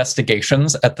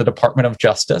investigations at the Department of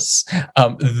Justice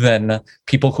than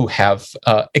people who have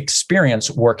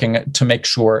experience working to make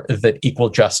sure that equal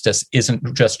justice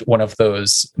isn't just one of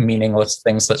those meaningless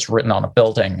things that's written on a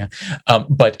building,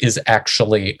 but is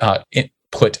actually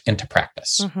put into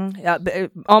practice.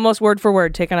 Almost word for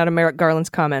word taken out of Merrick Garland's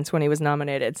comments when he was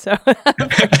nominated. So,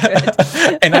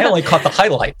 and I only caught the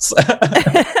highlights.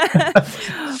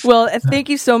 Well, thank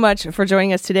you so much for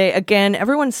joining us today. Again,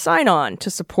 everyone sign on to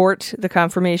support the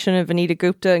confirmation of Anita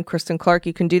Gupta and Kristen Clark.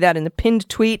 You can do that in the pinned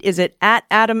tweet. Is it at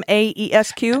Adam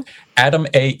AESQ? Adam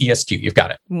AESQ. You've got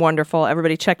it. Wonderful.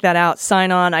 Everybody check that out.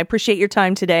 Sign on. I appreciate your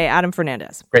time today. Adam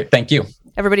Fernandez. Great. Thank you.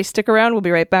 Everybody stick around. We'll be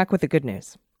right back with the good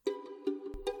news.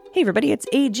 Hey everybody, it's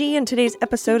AG, and today's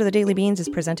episode of the Daily Beans is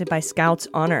presented by Scouts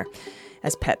Honor.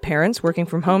 As pet parents, working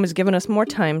from home has given us more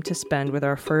time to spend with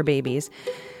our fur babies.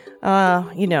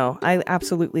 I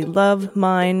absolutely love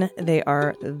mine. They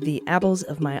are the apples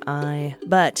of my eye.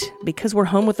 But because we're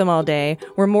home with them all day,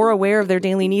 we're more aware of their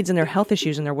daily needs and their health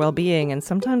issues and their well-being, and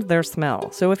sometimes their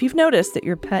smell. So if you've noticed that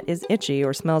your pet is itchy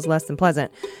or smells less than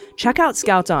pleasant, check out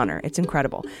Scouts Honor. It's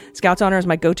incredible. Scouts Honor is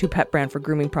my go-to pet brand for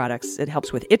grooming products. It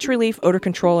helps with itch relief, odor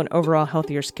control, and overall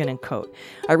healthier skin and coat.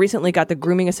 I recently got the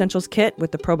Grooming Essentials Kit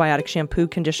with the probiotic shampoo,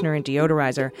 conditioner, and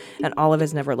deodorizer, and Olive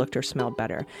has never looked or smelled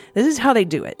better. This is how they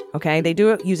do it. Okay, they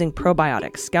do it using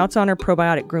probiotics. Scouts Honor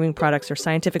probiotic grooming products are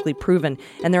scientifically proven,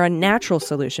 and they're a natural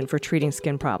solution for treating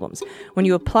skin problems. When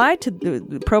you apply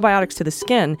the probiotics to the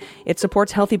skin, it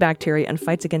supports healthy bacteria and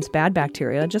fights against bad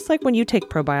bacteria, just like when you take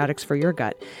probiotics for your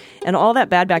gut. And all that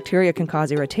bad bacteria can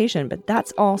cause irritation, but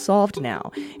that's all solved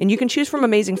now. And you can choose from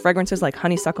amazing fragrances like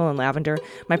honeysuckle and lavender.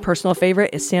 My personal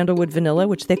favorite is sandalwood vanilla,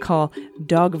 which they call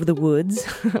Dog of the Woods,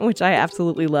 which I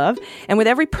absolutely love. And with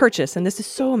every purchase, and this is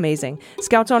so amazing,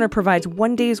 Scouts Honor provides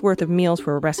 1 day's worth of meals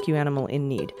for a rescue animal in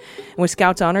need. And with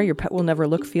Scouts Honor, your pet will never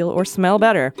look, feel, or smell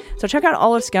better. So check out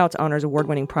all of Scouts Honor's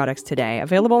award-winning products today,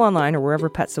 available online or wherever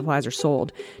pet supplies are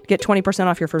sold. To get 20%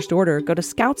 off your first order, go to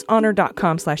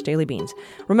scoutshonor.com/dailybeans.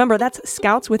 Remember, that's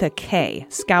Scouts with a K,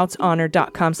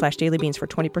 scoutshonor.com/dailybeans for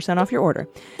 20% off your order.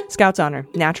 Scouts Honor,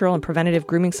 natural and preventative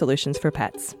grooming solutions for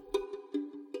pets.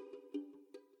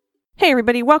 Hey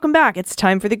everybody, welcome back. It's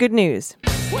time for the good news.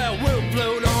 Well, we'll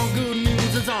float on, good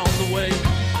news is on the way.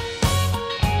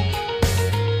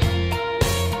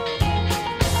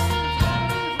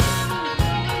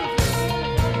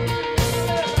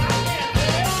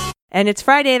 And it's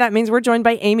Friday. That means we're joined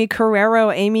by Amy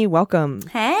Carrero. Amy, welcome.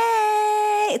 Hey,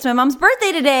 it's my mom's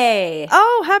birthday today.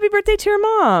 Oh, happy birthday to your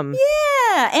mom.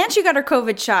 Yeah, and she got her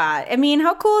COVID shot. I mean,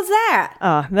 how cool is that?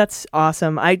 Oh, that's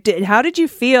awesome. How did you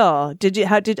feel?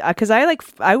 Because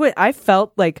I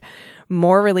felt like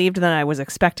more relieved than I was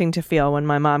expecting to feel when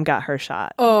my mom got her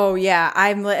shot. Oh yeah,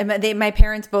 my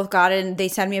parents both got it, and they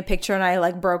sent me a picture, and I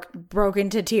like broke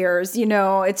into tears. You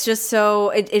know, it's just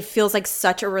so it feels like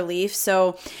such a relief.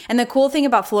 So, and the cool thing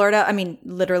about Florida, I mean,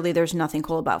 literally, there's nothing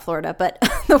cool about Florida, but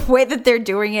the way that they're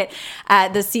doing it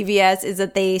at the CVS is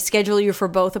that they schedule you for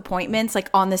both appointments like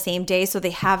on the same day, so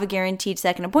they have a guaranteed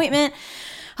second appointment.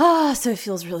 Oh, so it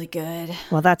feels really good.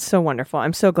 Well, that's so wonderful.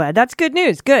 I'm so glad. That's good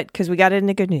news. Good, because we got it in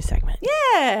the good news segment.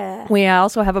 Yeah. We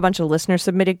also have a bunch of listener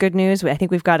submitted good news. I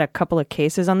think we've got a couple of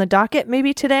cases on the docket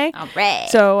maybe today. All right.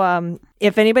 So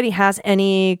if anybody has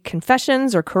any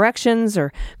confessions or corrections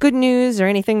or good news or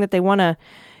anything that they want to,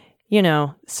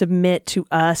 submit to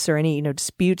us, or any,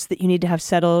 disputes that you need to have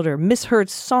settled, or misheard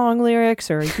song lyrics,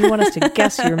 or if you want us to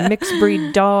guess your mixed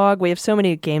breed dog. We have so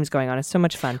many games going on. It's so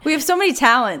much fun. We have so many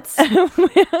talents.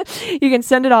 You can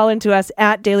send it all into us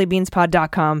at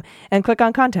dailybeanspod.com and click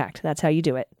on contact. That's how you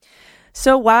do it.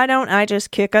 So why don't I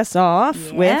just kick us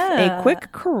off with a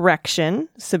quick correction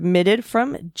submitted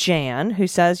from Jan, who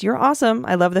says, "You're awesome.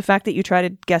 I love the fact that you try to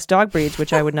guess dog breeds,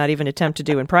 which I would not even attempt to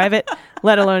do in private,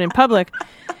 let alone in public.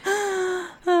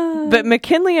 But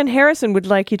McKinley and Harrison would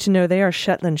like you to know they are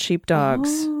Shetland sheepdogs.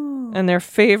 Oh. And their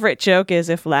favorite joke is,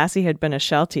 if Lassie had been a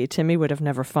Sheltie, Timmy would have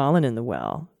never fallen in the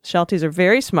well. Shelties are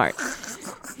very smart.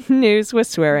 News with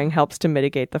swearing helps to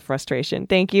mitigate the frustration.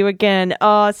 Thank you again.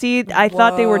 Oh, see, I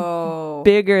thought they were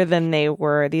bigger than they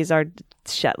were. These are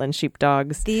Shetland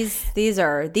sheepdogs. These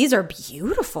are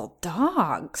beautiful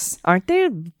dogs. Aren't they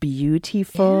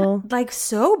beautiful? Like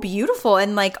so beautiful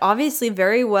and like obviously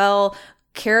very well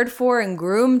cared for and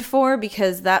groomed for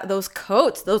because those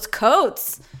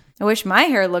coats. I wish my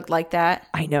hair looked like that.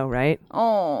 I know, right?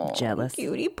 Oh, jealous.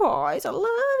 Cutie pies. I love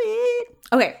it.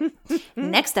 Okay.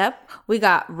 Next up, we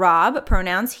got Rob,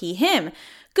 pronouns he, him.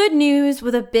 Good news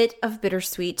with a bit of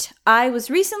bittersweet. I was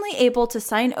recently able to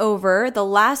sign over the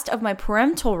last of my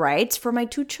parental rights for my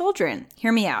 2 children.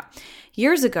 Hear me out.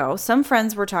 Years ago, some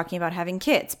friends were talking about having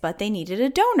kids, but they needed a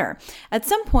donor. At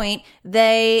some point,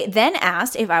 they then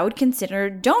asked if I would consider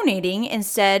donating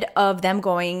instead of them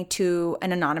going to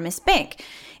an anonymous bank.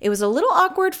 It was a little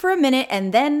awkward for a minute,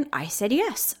 and then I said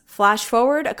yes. Flash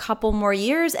forward a couple more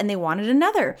years, and they wanted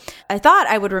another. I thought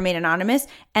I would remain anonymous,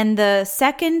 and the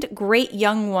second great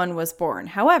young one was born.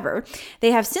 However,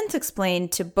 they have since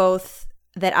explained to both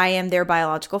that I am their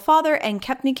biological father and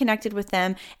kept me connected with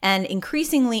them and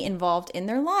increasingly involved in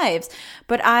their lives.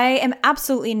 But I am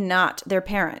absolutely not their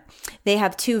parent. They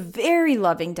have 2 very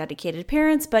loving, dedicated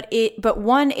parents, but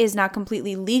one is not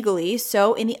completely legally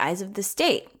so in the eyes of the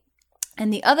state.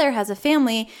 And the other has a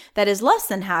family that is less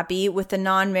than happy with the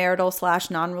non-marital /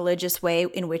 non-religious way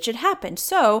in which it happened.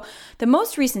 So the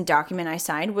most recent document I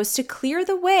signed was to clear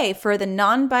the way for the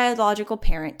non-biological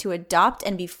parent to adopt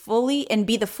and be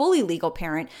the fully legal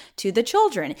parent to the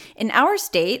children. In our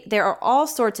state, there are all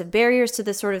sorts of barriers to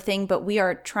this sort of thing, but we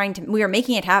are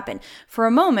making it happen. For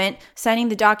a moment, signing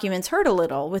the documents hurt a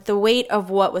little with the weight of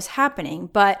what was happening,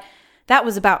 but that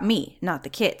was about me, not the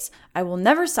kids. I will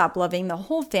never stop loving the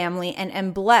whole family and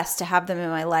am blessed to have them in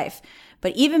my life.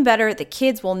 But even better, the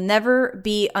kids will never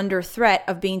be under threat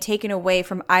of being taken away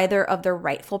from either of their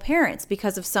rightful parents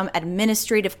because of some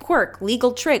administrative quirk,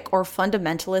 legal trick, or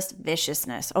fundamentalist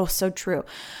viciousness. Oh, so true.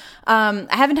 I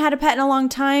haven't had a pet in a long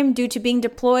time due to being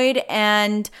deployed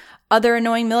and other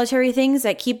annoying military things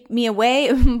that keep me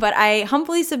away, but I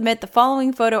humbly submit the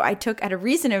following photo I took at a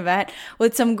recent event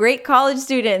with some great college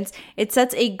students. It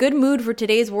sets a good mood for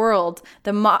today's world.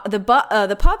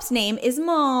 The pup's name is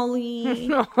Molly.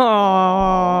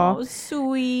 Aww. Oh,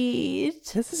 sweet.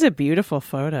 This is a beautiful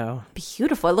photo.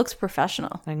 Beautiful. It looks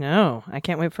professional. I know. I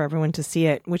can't wait for everyone to see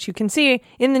it, which you can see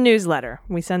in the newsletter.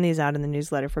 We send these out in the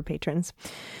newsletter for patrons.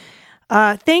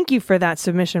 Thank you for that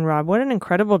submission, Rob. What an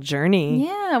incredible journey.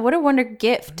 Yeah, what a wonder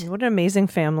gift. What an amazing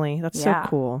family. That's so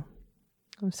cool.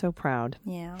 I'm so proud.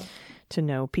 Yeah. To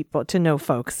know people, to know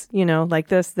folks, like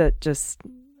this that just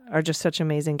are just such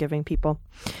amazing giving people.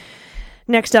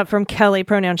 Next up from Kelly,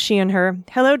 pronouns she and her.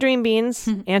 Hello, Dream Beans.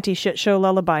 Anti-shit show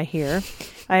lullaby here.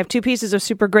 I have 2 pieces of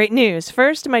super great news.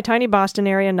 First, my tiny Boston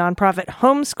area nonprofit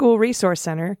homeschool resource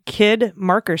center, Kid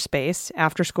Marker Space,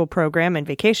 after school program and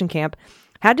vacation camp,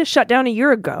 had to shut down a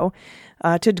year ago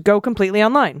to go completely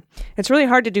online. It's really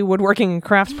hard to do woodworking and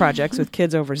crafts projects with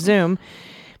kids over Zoom,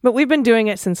 but we've been doing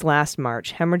it since last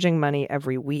March, hemorrhaging money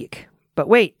every week. But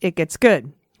wait, it gets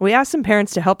good. We asked some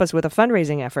parents to help us with a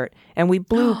fundraising effort, and we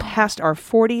blew past our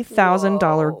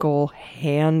 $40,000 goal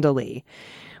handily.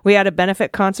 We had a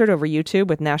benefit concert over YouTube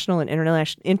with national and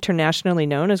internationally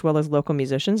known as well as local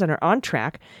musicians and are on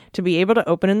track to be able to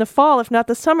open in the fall, if not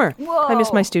the summer. Whoa. I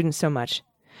miss my students so much.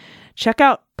 Check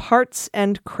out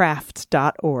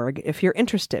partsandcrafts.org if you're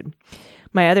interested.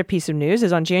 My other piece of news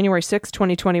is on January 6,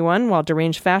 2021, while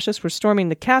deranged fascists were storming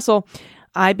the castle,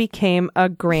 I became a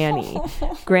granny.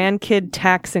 Grandkid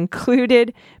tax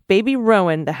included. Baby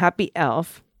Rowan, the happy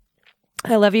elf.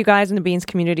 I love you guys in the Beans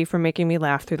community for making me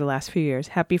laugh through the last few years.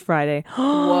 Happy Friday.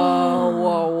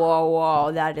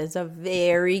 Whoa. That is a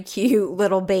very cute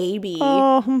little baby.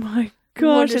 Oh, my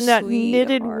gosh, and that sweetheart.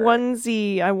 knitted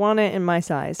onesie. I want it in my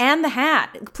size. And the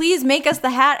hat. Please make us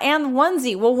the hat and the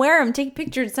onesie. We'll wear them, take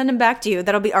pictures, send them back to you.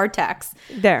 That'll be our tax.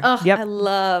 There. Oh, Yep. I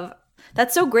love.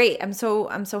 That's so great. I'm so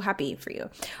happy for you.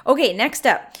 Okay, next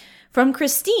up. From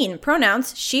Christine,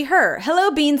 pronouns she, her.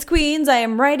 Hello, Beans Queens. I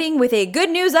am writing with a good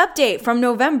news update from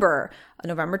November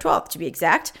 12th to be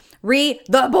exact.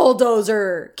 The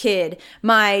bulldozer kid.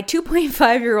 My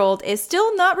 2.5-year-old is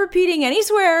still not repeating any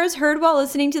swears heard while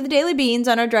listening to the Daily Beans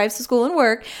on our drives to school and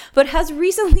work, but has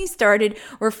recently started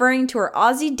referring to her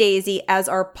Aussie Daisy as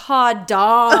our paw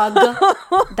dog.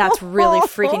 That's really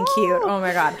freaking cute. Oh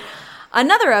my God.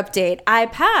 Another update. I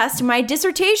passed my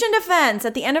dissertation defense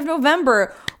at the end of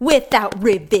November without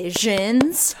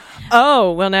revisions.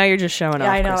 Oh, well, now you're just showing off.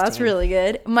 Yeah, I know. Christine. That's really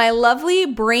good. My lovely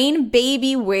brain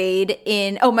baby weighed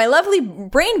in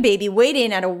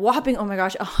at a whopping, oh my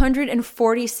gosh,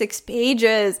 146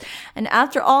 pages. And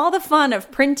after all the fun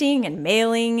of printing and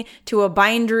mailing to a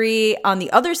bindery on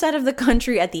the other side of the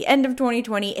country at the end of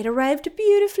 2020, it arrived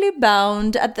beautifully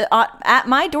bound at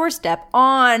my doorstep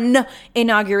on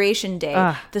Inauguration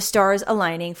Day. The stars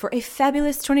aligning for a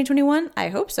fabulous 2021. I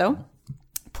hope so.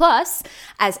 Plus,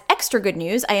 as extra good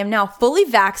news, I am now fully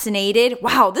vaccinated.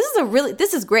 Wow,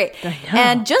 this is great.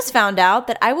 And just found out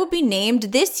that I will be named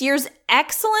this year's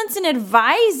Excellence in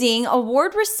Advising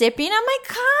Award recipient at my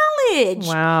college.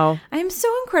 Wow. I am so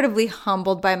incredibly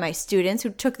humbled by my students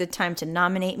who took the time to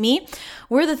nominate me.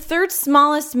 We're the third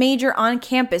smallest major on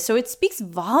campus, so it speaks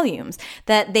volumes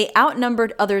that they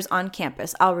outnumbered others on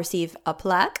campus. I'll receive a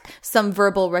plaque, some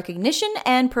verbal recognition,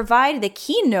 and provide the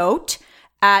keynote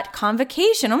at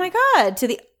convocation, oh my God, to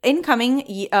the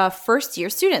incoming first year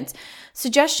students.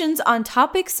 Suggestions on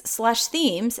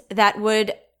topics/themes that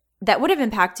would have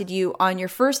impacted you on your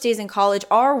first days in college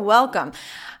are welcome.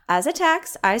 As a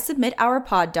tax, I submit our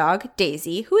pod dog,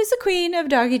 Daisy, who is the queen of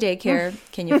doggy daycare.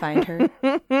 Can you find her?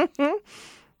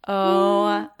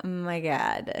 Oh my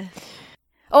God.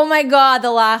 Oh my God,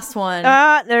 the last one.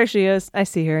 There she is. I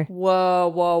see her.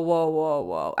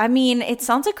 Whoa. I mean, it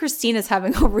sounds like Christina's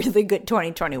having a really good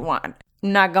 2021.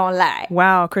 Not gonna lie.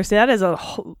 Wow, Christy, that is a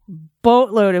whole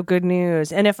boatload of good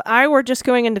news. And if I were just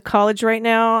going into college right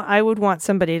now, I would want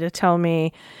somebody to tell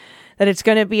me that it's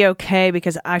going to be okay,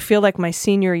 because I feel like my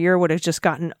senior year would have just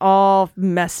gotten all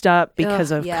messed up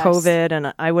because of COVID,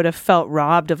 and I would have felt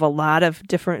robbed of a lot of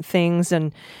different things,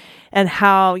 and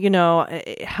how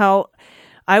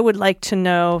I would like to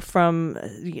know from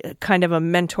kind of a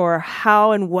mentor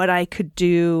how and what I could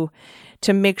do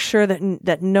to make sure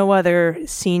that no other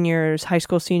high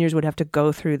school seniors would have to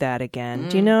go through that again.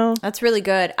 Do you know? That's really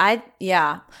good. I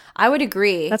would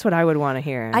agree. That's what I would want to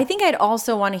hear. I think I'd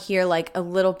also want to hear like a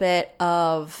little bit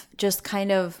of just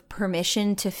kind of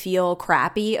permission to feel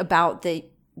crappy about the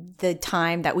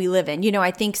time that we live in. You know, I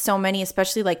think so many,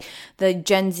 especially like the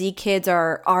Gen Z kids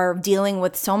are dealing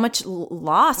with so much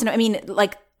loss. And I mean,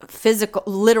 like physical,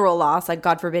 literal loss, like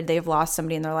God forbid they've lost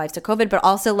somebody in their lives to COVID, but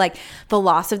also like the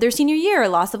loss of their senior year,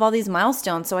 loss of all these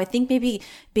milestones. So I think maybe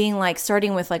being like,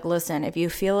 starting with like, listen, if you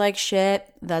feel like shit,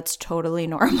 that's totally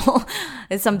normal.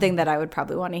 It's something that I would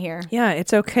probably want to hear. Yeah,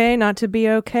 it's okay not to be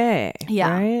okay.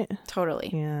 Yeah, right? Totally.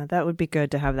 Yeah, that would be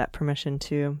good to have that permission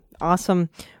too.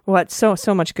 Awesome. What so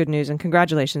much good news, and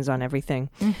congratulations on everything.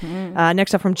 Mm-hmm.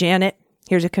 Next up from Janet.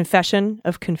 Here's a confession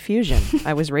of confusion.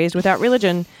 I was raised without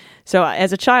religion, so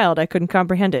as a child, I couldn't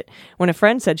comprehend it. When a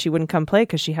friend said she wouldn't come play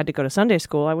because she had to go to Sunday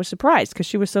school, I was surprised because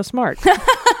she was so smart.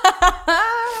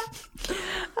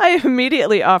 I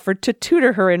immediately offered to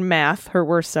tutor her in math, her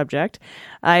worst subject.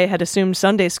 I had assumed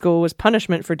Sunday school was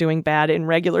punishment for doing bad in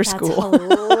regular school.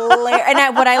 Hilarious.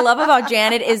 And what I love about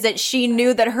Janet is that she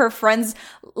knew that her friend's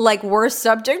like worst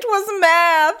subject was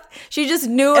math. She just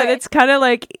knew it. And it's kind of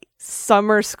like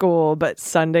summer school, but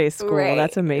Sunday school. Right.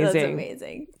 That's amazing. That's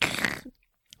amazing.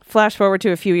 Flash forward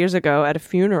to a few years ago at a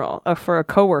funeral for a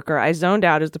coworker. I zoned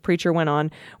out as the preacher went on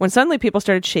when suddenly people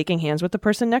started shaking hands with the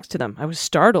person next to them. I was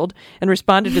startled and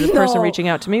responded to the person reaching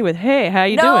out to me with, "Hey, how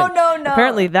you doing?" No.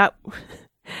 Apparently that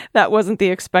wasn't the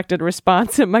expected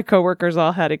response, and my coworkers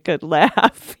all had a good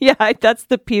laugh. Yeah, that's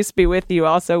the peace be with you,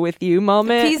 also with you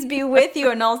moment. Peace be with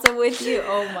you and also with you.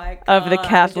 Oh my God. Of the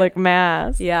Catholic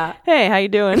Mass. Yeah. Hey, how you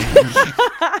doing?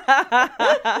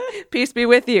 Peace be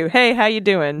with you. Hey, how you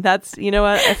doing? That's, you know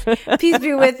what? Peace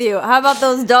be with you. How about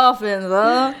those dolphins,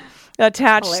 huh?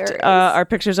 Attached are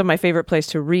pictures of my favorite place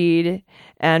to read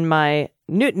and my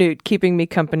Newt keeping me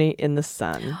company in the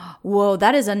sun. Whoa,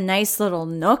 that is a nice little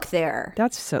nook there.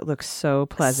 Looks so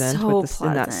pleasant So with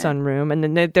in that sunroom. And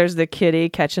then there's the kitty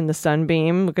catching the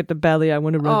sunbeam. Look at the belly. I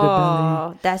want to rub the belly.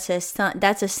 Oh,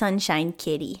 that's a sunshine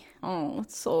kitty. Oh,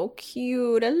 it's so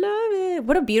cute. I love it.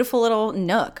 What a beautiful little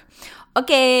nook.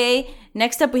 Okay,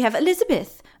 next up we have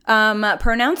Elizabeth.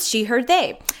 Pronounced she, her,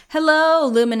 they. Hello,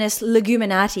 luminous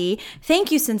leguminati.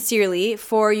 Thank you sincerely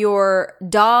for your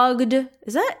dogged.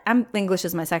 English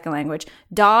is my second language.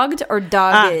 Dogged or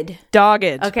dogged?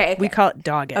 Dogged. Okay. We call it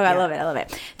dogged. Oh, I love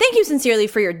it. Thank you sincerely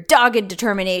for your dogged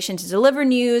determination to deliver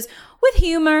news with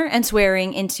humor and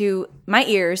swearing into my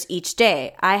ears each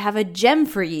day. I have a gem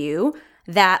for you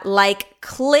that like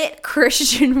clit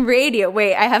Christian radio.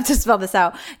 Wait, I have to spell this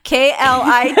out.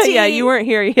 K-L-I-T. Yeah, you weren't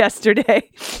here yesterday.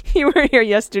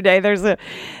 There's a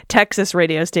Texas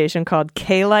radio station called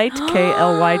K-Light,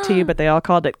 K-L-Y-T, but they all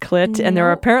called it clit. And there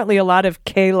are apparently a lot of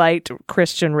K-Light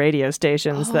Christian radio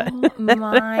stations that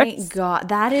my God.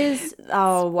 That is,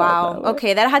 oh, wow.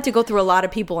 Okay, that had to go through a lot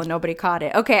of people and nobody caught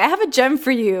it. Okay, I have a gem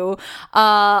for you.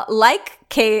 Like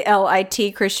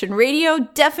KLIT Christian Radio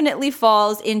definitely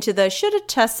falls into the should have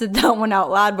tested that one out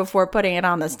loud before putting it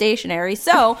on the stationery.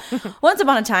 So, once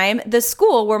upon a time, the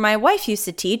school where my wife used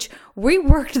to teach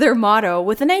reworked their motto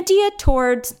with an idea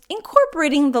towards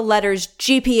incorporating the letters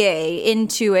GPA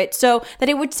into it so that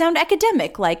it would sound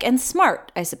academic like and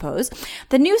smart, I suppose.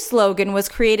 The new slogan was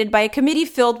created by a committee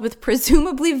filled with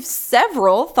presumably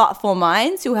several thoughtful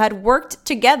minds who had worked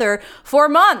together for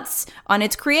months on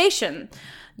its creation.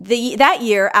 That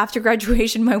year, after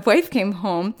graduation, my wife came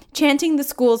home chanting the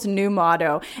school's new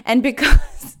motto. And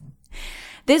because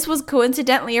this was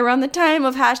coincidentally around the time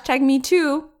of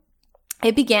 #MeToo,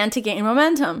 it began to gain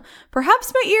momentum.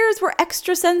 Perhaps my ears were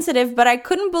extra sensitive, but I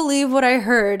couldn't believe what I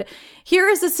heard. Here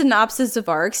is a synopsis of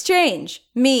our exchange.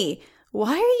 Me: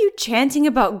 why are you chanting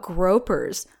about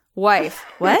gropers? Wife: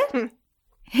 what?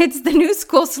 It's the new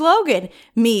school slogan.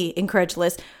 Me: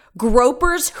 incredulous: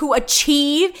 gropers who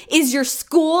achieve is your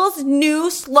school's new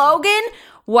slogan?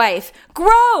 Wife: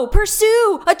 grow,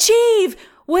 pursue, achieve.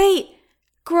 Wait,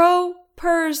 grow,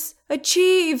 purse,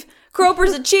 achieve.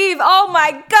 Gropers achieve. Oh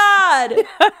my God.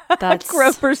 That's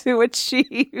gropers who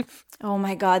achieve. Oh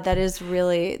my God, that's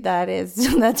really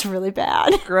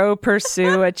bad. Grow,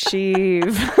 pursue,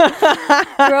 achieve.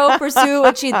 Grow, pursue,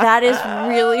 achieve. That is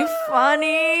really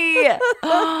funny.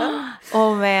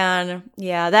 Oh man.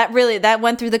 Yeah, that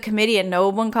went through the committee and no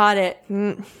one caught it.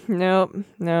 Nope.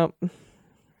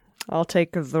 I'll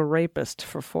take the rapist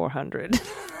for 400.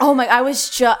 Oh my, I was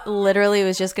just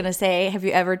going to say, have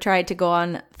you ever tried to go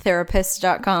on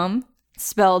therapist.com?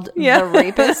 Spelled the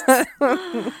rapist.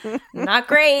 Not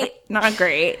great.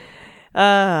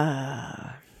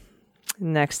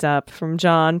 Next up from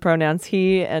John, pronouns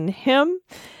he and him.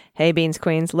 Hey, Beans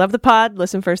Queens. Love the pod.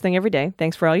 Listen first thing every day.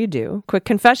 Thanks for all you do. Quick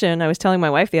confession. I was telling my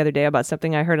wife the other day about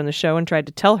something I heard on the show and tried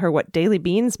to tell her what daily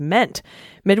beans meant.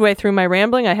 Midway through my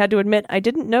rambling, I had to admit I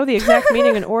didn't know the exact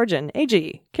meaning and origin.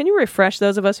 AG, can you refresh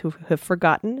those of us who have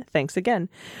forgotten? Thanks again.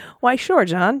 Why, sure,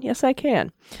 John. Yes, I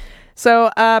can. So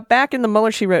back in the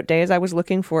Mueller, She Wrote days, I was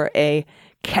looking for a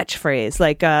catchphrase,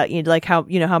 like how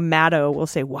Maddow will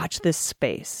say, "Watch this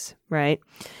space," right?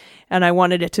 And I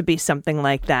wanted it to be something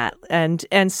like that. And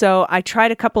so I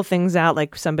tried a couple things out,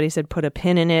 like somebody said, put a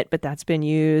pin in it, but that's been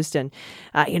used. And,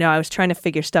 I was trying to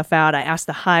figure stuff out. I asked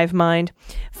the hive mind.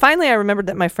 Finally, I remembered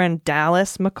that my friend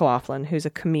Dallas McLaughlin, who's a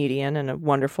comedian and a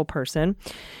wonderful person,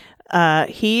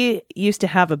 he used to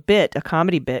have a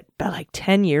comedy bit about like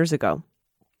 10 years ago,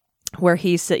 where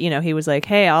he said, he was like,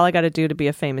 hey, all I got to do to be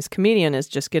a famous comedian is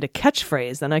just get a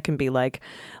catchphrase. Then I can be like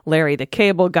Larry the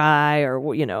Cable Guy or,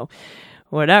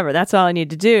 whatever. That's all I need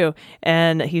to do.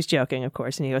 And he's joking, of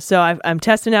course. And he goes, so I'm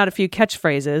testing out a few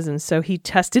catchphrases. And so he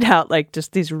tested out like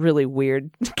just these really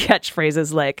weird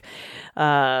catchphrases like,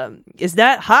 is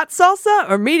that hot salsa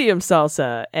or medium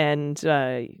salsa? And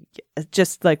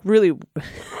just like really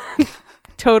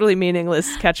totally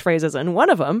meaningless catchphrases. And one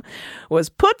of them was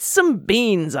put some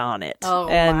beans on it. Oh,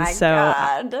 and my so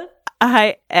God.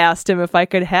 I asked him if I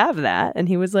could have that, and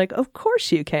he was like, of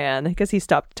course you can, because he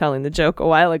stopped telling the joke a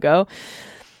while ago.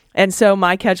 And so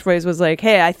my catchphrase was like,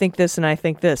 hey, I think this and I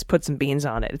think this, put some beans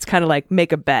on it. It's kind of like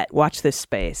make a bet, watch this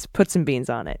space, put some beans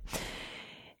on it.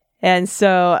 And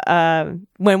so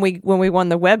when we won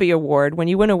the Webby Award, when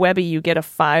you win a Webby, you get a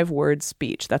 5-word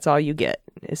speech. That's all you get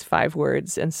is 5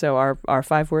 words. And so our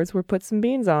 5 words were put some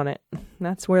beans on it.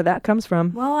 That's where that comes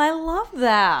from. Well, I love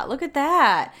that. Look at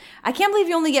that. I can't believe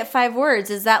you only get 5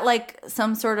 words. Is that like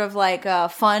some sort of like a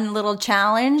fun little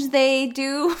challenge they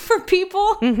do for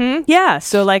people? Mm-hmm. Yeah.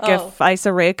 So like if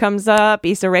Issa Rae comes up,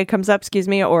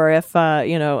 or if,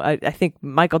 I think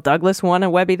Michael Douglas won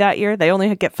a Webby that year, they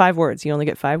only get 5 words. You only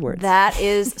get 5 words. That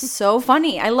is so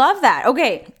funny. I love that.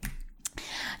 Okay.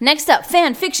 Next up,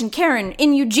 fan fiction Karen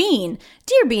in Eugene.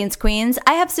 Dear Beans Queens,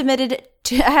 I have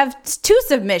 2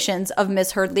 submissions of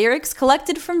misheard lyrics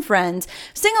collected from friends.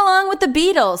 Sing along with the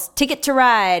Beatles. Ticket to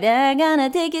Ride. I'm gonna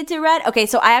take it to ride. Okay,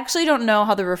 so I actually don't know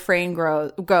how the refrain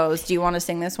goes. Do you want to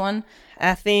sing this one?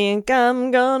 I think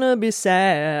I'm gonna be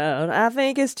sad. I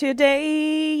think it's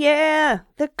today, yeah.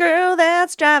 The girl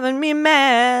that's driving me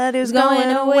mad is going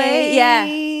away.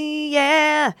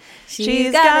 Yeah.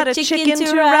 She's got a chicken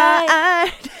to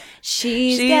ride.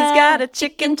 She's got a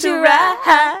chicken to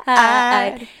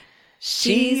ride.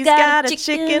 She's got a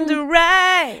chicken to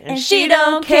ride, and she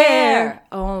don't care.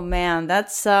 Oh man,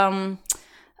 that's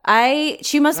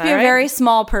she must be All a right. very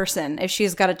small person if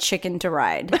she's got a chicken to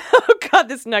ride. Oh God,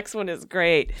 this next one is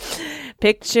great.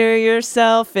 Picture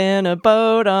yourself in a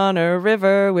boat on a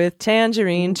river with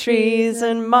tangerine trees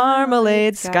and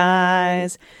marmalade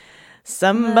skies.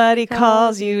 Somebody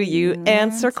calls you, you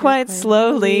answer quite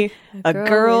slowly. A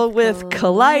girl with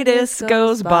colitis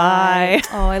goes by.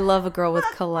 Oh, I love a girl with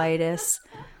colitis.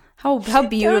 How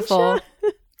beautiful.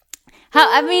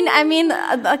 I mean,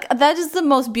 that is the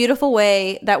most beautiful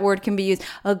way that word can be used.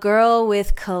 A girl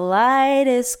with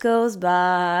colitis goes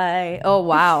by. Oh,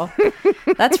 wow.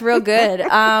 That's real good.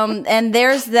 And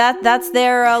there's that. That's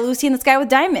their Lucy in the Sky with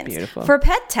Diamonds. Beautiful. For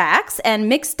pet tax and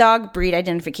mixed dog breed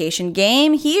identification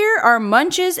game, here are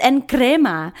Munches and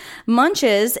Crema.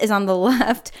 Munches is on the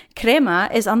left. Crema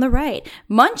is on the right.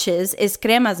 Munches is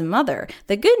Crema's mother.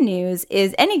 The good news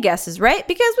is any guess is right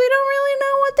because we don't really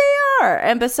know what they are.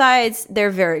 And besides,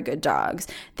 they're very good dogs.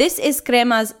 This is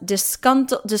Crema's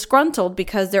disgruntled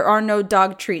because there are no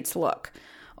dog treats look.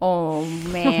 Oh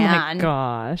man. Oh my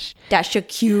gosh. That's so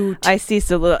cute. I see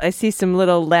some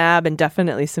little lab and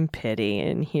definitely some pity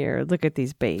in here. Look at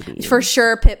these babies. For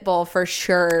sure, Pitbull, for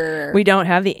sure. We don't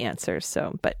have the answers,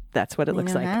 but that's what it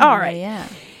looks like. have All it, right. Yeah.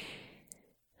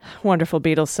 Wonderful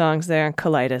Beatles songs there.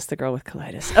 Colitis, the girl with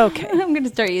colitis. Okay. I'm going to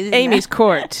start using Amy's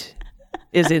Court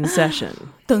is in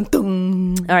session. Dun,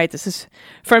 dun. All right, this is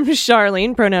from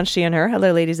Charlene, pronouns she and her.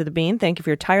 Hello, ladies of the bean. Thank you for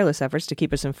your tireless efforts to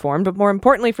keep us informed, but more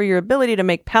importantly, for your ability to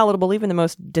make palatable even the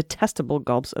most detestable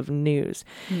gulps of news.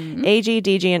 AG,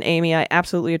 DG, and Amy, I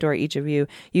absolutely adore each of you.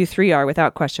 You three are,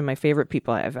 without question, my favorite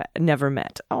people I have never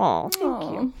met. Oh,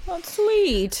 thank you. That's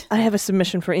sweet. I have a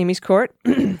submission for Amy's Court.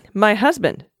 My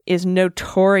husband is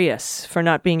notorious for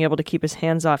not being able to keep his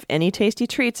hands off any tasty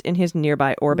treats in his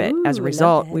nearby orbit. As a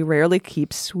result, we rarely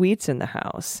keep sweets in the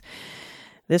house.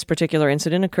 This particular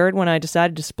incident occurred when I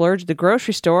decided to splurge at the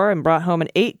grocery store and brought home an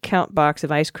 8-count box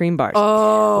of ice cream bars.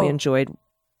 Oh.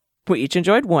 We each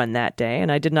enjoyed one that day,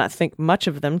 and I did not think much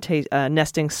of them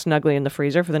nesting snugly in the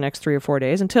freezer for the next 3 or 4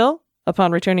 days until,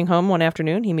 upon returning home one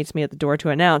afternoon, he meets me at the door to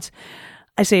announce,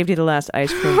 I saved you the last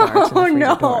ice cream bars in the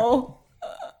freezer door.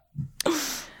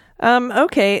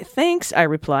 Okay, thanks, I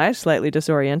reply, slightly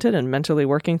disoriented and mentally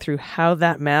working through how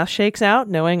that math shakes out,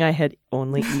 knowing I had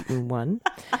only eaten one.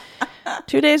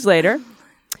 2 days later,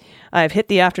 I've hit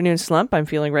the afternoon slump. I'm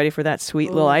feeling ready for that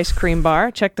sweet little ice cream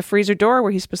bar. Check the freezer door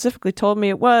where he specifically told me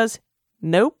it was.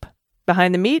 Nope.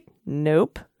 Behind the meat?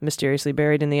 Nope. Mysteriously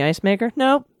buried in the ice maker?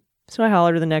 Nope. So I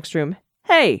hollered to the next room,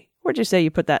 hey, where'd you say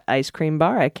you put that ice cream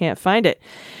bar? I can't find it.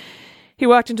 He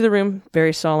walked into the room,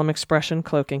 very solemn expression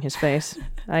cloaking his face.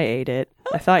 I ate it.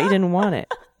 I thought you didn't want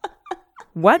it.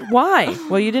 What? Why?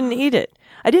 Well, you didn't eat it.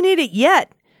 I didn't eat it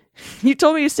yet. You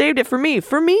told me you saved it for me.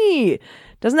 For me.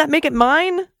 Doesn't that make it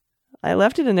mine? I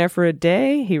left it in there for a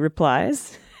day, he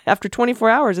replies. After 24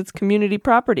 hours, it's community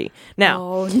property. Now,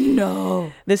 Oh,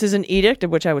 no. this is an edict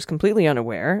of which I was completely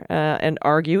unaware and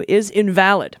argue is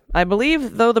invalid. I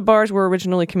believe, though the bars were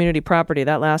originally community property,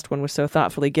 that last one was so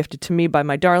thoughtfully gifted to me by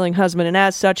my darling husband, and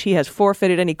as such, he has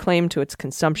forfeited any claim to its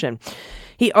consumption.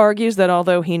 He argues that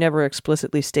although he never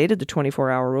explicitly stated the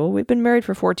 24-hour rule, we've been married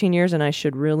for 14 years and I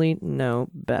should really know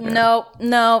better.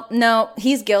 No.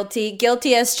 He's guilty.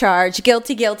 Guilty as charged.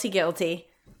 Guilty.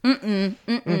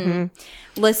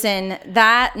 Listen,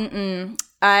 that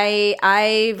I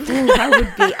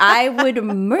would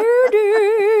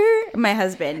murder my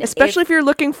husband, Especially if you're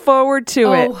looking forward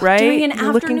to it, right? During an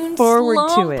You're afternoon looking forward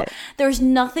slump. to it. There's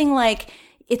nothing like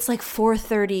it's like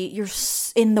 4:30. You're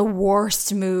in the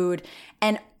worst mood,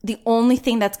 and the only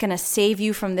thing that's going to save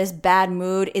you from this bad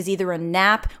mood is either a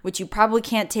nap, which you probably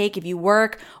can't take if you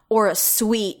work, or a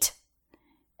sweet.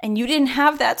 And you didn't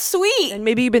have that sweet. And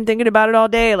maybe you've been thinking about it all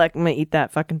day, like, I'm going to eat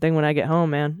that fucking thing when I get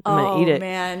home, man. I'm going to eat it.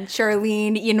 Man,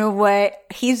 Charlene, you know what?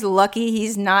 He's lucky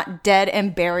he's not dead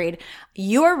and buried.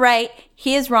 You are right.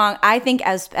 He is wrong. I think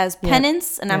as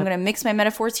penance, and I'm going to mix my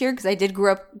metaphors here because I did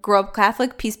grow up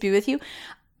Catholic, peace be with you.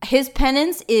 His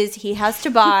penance is he has to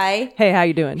buy... Hey, how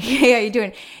you doing? Hey, how you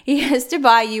doing? He has to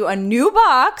buy you a new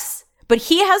box, but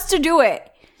he has to do it.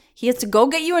 He has to go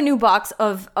get you a new box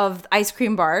of ice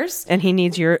cream bars. And he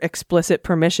needs your explicit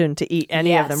permission to eat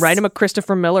any of them. Write him a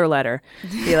Christopher Miller letter.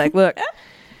 Be like, look,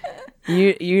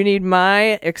 you need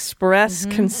my express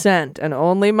consent and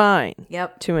only mine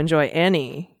to enjoy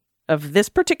any of this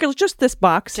particular, just this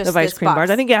box of ice cream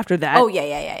bars. I think after that. Oh,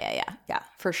 yeah,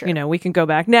 for sure. You know, we can go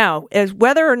back. Now, as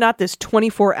whether or not this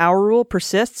 24-hour rule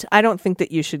persists, I don't think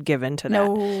that you should give in to that.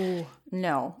 No.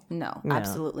 No,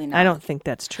 absolutely not. I don't think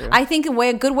that's true. I think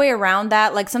a good way around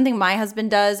that, like something my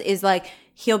husband does is like,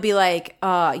 he'll be like,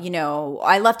 I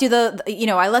left you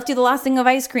the last thing of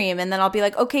ice cream. And then I'll be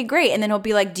like, okay, great. And then he'll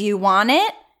be like, do you want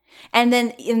it? And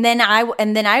then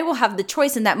I will have the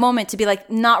choice in that moment to be like,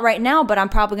 not right now, but I'm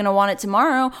probably going to want it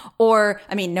tomorrow. Or,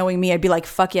 I mean, knowing me, I'd be like,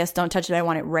 fuck yes, don't touch it. I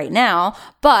want it right now.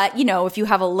 But, if you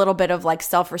have a little bit of like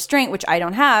self-restraint, which I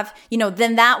don't have,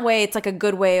 then that way it's like a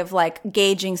good way of like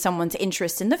gauging someone's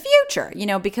interest in the future,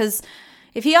 because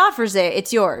if he offers it,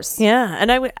 it's yours. Yeah.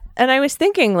 And I was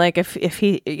thinking, like, if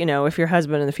he, if your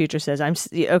husband in the future says,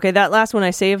 okay, that last one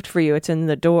I saved for you, it's in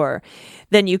the door,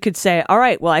 then you could say, all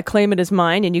right, well, I claim it as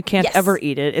mine and you can't ever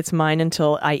eat it. It's mine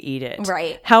until I eat it.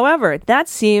 Right. However, that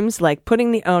seems like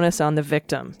putting the onus on the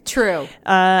victim. True.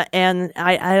 And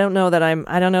I don't know that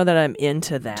I'm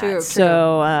into that. True.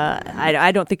 So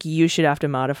I don't think you should have to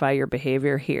modify your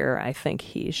behavior here. I think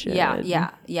he should.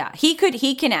 Yeah.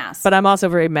 He can ask. But I'm also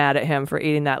very mad at him for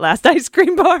eating that last ice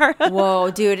cream bar.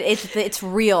 Whoa, dude, it's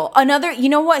real. Another, you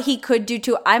know what he could do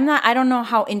too? I don't know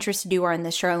how interested you are in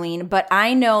this, Charlene, but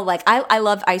I know, like, I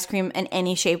love ice cream in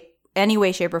any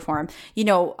way, shape, or form.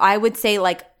 I would say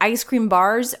like ice cream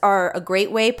bars are a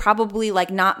great way, probably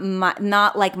like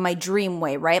not like my dream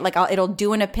way, right? Like it'll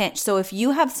do in a pinch. So if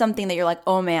you have something that you're like,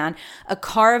 oh man, a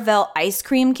Carvel ice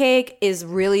cream cake is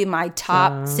really my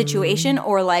top situation,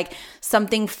 or like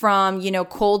something from,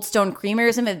 Cold Stone Creamery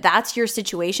or something, if that's your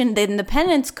situation, then the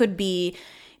penance could be,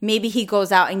 maybe he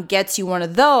goes out and gets you one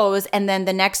of those, and then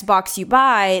the next box you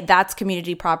buy, that's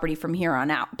community property from here on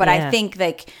out. But I think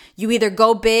like you either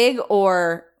go big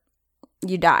or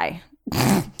you die.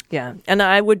 Yeah, and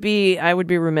I would be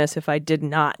remiss if I did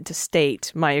not to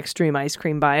state my extreme ice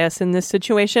cream bias in this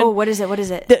situation. Oh, what is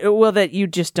it? That you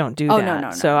just don't do that.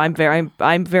 No. So I'm very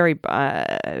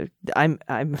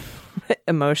I'm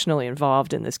emotionally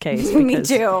involved in this case. Me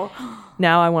too.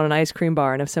 Now I want an ice cream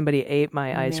bar, and if somebody ate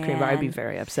my ice cream bar, I'd be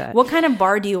very upset. What kind of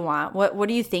bar do you want? What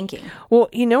are you thinking? Well,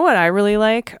 you know what I really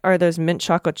like are those mint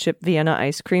chocolate chip Vienna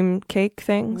ice cream cake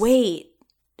things. Wait,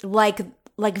 like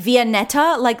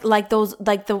Viennetta, like those,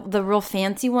 like the real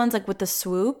fancy ones, like with the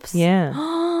swoops. Yeah.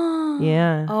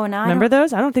 Yeah. Oh, now remember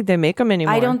those? I don't think they make them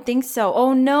anymore. I don't think so.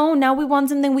 Oh no! Now we want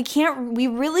something we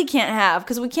really can't have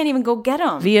because we can't even go get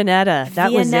them. Viennetta.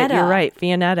 That was it. You're right.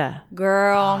 Viennetta.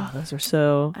 Girl. Oh, those are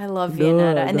so. I love good.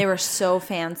 Viennetta, and they were so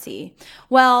fancy.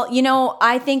 Well,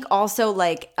 I think also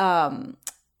like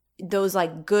those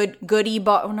like goodie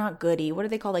bar, not goodie, what are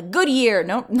they called, like Goodyear,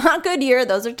 no, not Goodyear,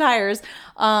 those are tires,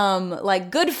 like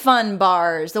Good Fun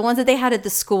bars, the ones that they had at the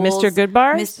schools. Mr. Good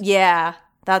bars? Yeah,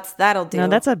 that'll do. No,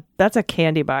 that's a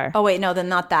candy bar. Oh wait, no, then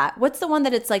not that. What's the one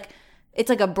that it's like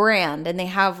a brand and they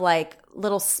have like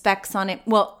little specks on it?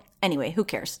 Well, anyway, who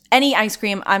cares? Any ice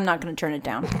cream, I'm not going to turn it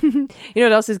down. You know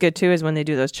what else is good too is when they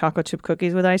do those chocolate chip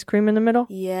cookies with ice cream in the middle.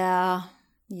 Yeah.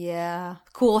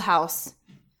 Cool House.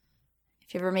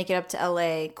 If you ever make it up to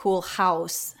LA, Cool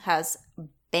House has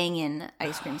banging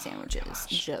ice cream sandwiches.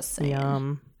 Just saying.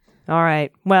 Yum. All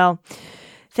right. Well,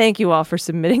 thank you all for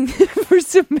submitting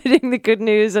the good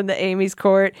news on the Amy's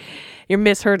Court. Your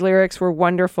misheard lyrics were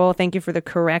wonderful. Thank you for the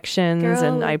corrections,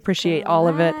 and I appreciate all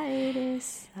of it.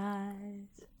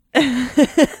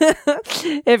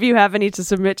 If you have any to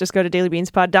submit, just go to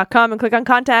dailybeanspod.com and click on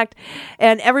contact.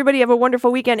 And everybody have a wonderful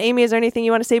weekend. Amy, is there anything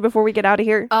you want to say before we get out of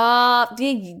here?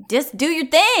 Just do your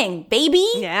thing, baby.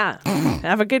 Yeah.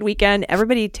 Have a good weekend.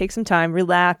 Everybody take some time,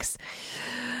 relax.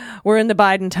 We're in the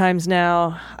Biden times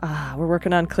now. We're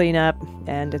working on cleanup,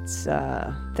 and it's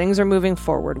things are moving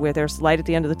forward. There's light at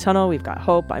the end of the tunnel. We've got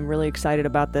hope. I'm really excited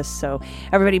about this. So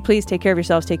everybody, please take care of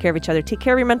yourselves, take care of each other, take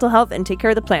care of your mental health, and take care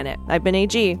of the planet. I've been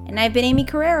AG. And I've been Amy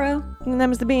Carrero. And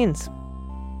them is the Beans.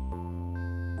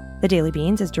 The Daily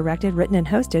Beans is directed, written, and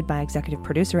hosted by executive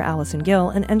producer Allison Gill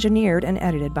and engineered and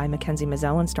edited by Mackenzie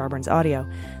Mazzell and Starburns Audio.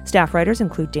 Staff writers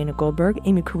include Dana Goldberg,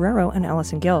 Amy Carrero, and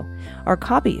Allison Gill. Our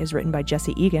copy is written by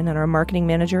Jesse Egan, and our marketing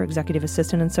manager, executive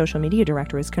assistant, and social media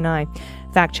director is Kanai.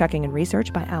 Fact-checking and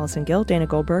research by Allison Gill, Dana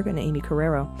Goldberg, and Amy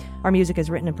Carrero. Our music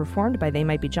is written and performed by They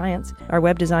Might Be Giants. Our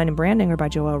web design and branding are by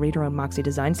Joelle Reeder and Moxie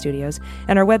Design Studios.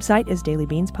 And our website is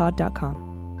dailybeanspod.com.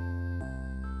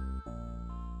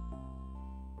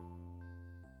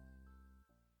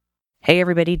 Hey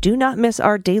everybody, do not miss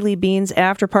our Daily Beans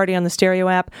after party on the Stereo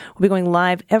app. We'll be going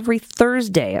live every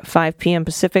Thursday at 5 p.m.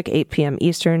 Pacific, 8 p.m.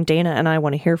 Eastern. Dana and I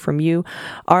want to hear from you.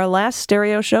 Our last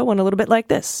Stereo show went a little bit like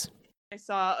this. I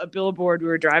saw a billboard. We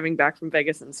were driving back from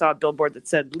Vegas and saw a billboard that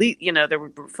said, there were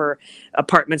for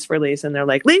apartments for lease. And they're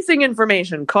like, leasing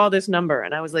information, call this number.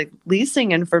 And I was like,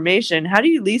 leasing information? How do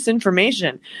you lease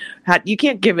information? You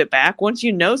can't give it back. Once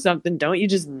you know something, don't you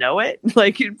just know it?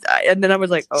 And then I was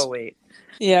like, oh, wait.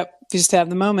 Yep. You just have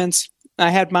the moments. I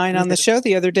had mine on the show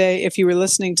the other day. If you were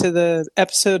listening to the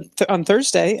episode on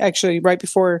Thursday, actually right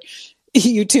before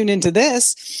you tune into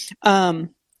this,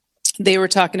 they were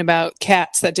talking about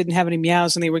cats that didn't have any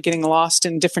meows and they were getting lost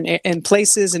in different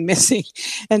places and missing.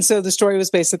 And so the story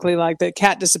was basically like the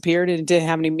cat disappeared and it didn't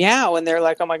have any meow. And they're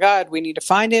like, oh my God, we need to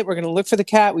find it. We're going to look for the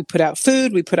cat. We put out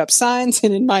food, we put up signs.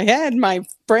 And in my head, my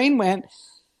brain went,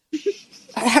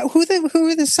 who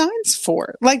are the signs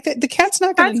for? Like the cat's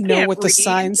not going to know what the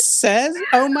sign says.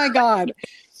 Oh my God.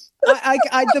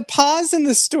 The pause in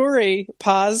the story,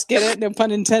 get it? No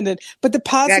pun intended. But the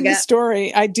pause in the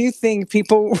story, I do think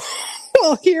people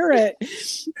will hear it.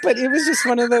 But it was just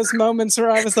one of those moments where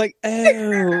I was like,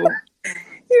 oh.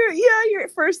 Your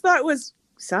first thought was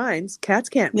signs. Cats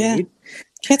can't read.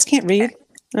 Cats can't read.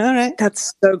 All right.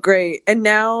 That's so great. And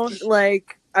now,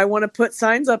 I want to put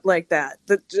signs up like that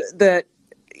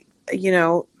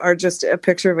are just a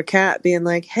picture of a cat being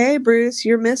like, hey, Bruce,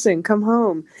 you're missing. Come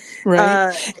home.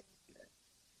 Right.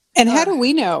 And how do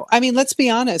we know? I mean, let's be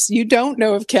honest. You don't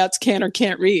know if cats can or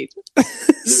can't read.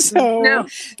 So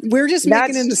we're just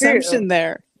making an assumption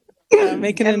there.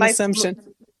 Making an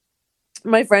assumption.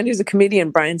 My friend who's a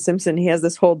comedian, Brian Simpson, he has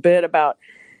this whole bit about,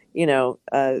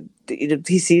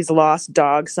 he sees lost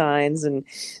dog signs and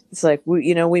it's like,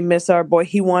 we miss our boy.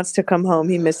 He wants to come home.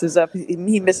 He misses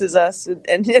us.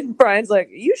 And Brian's like,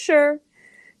 you sure?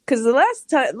 Because the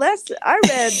last I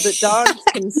read that dogs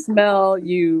can smell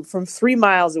you from 3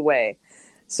 miles away.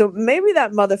 So maybe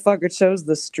that motherfucker chose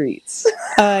the streets.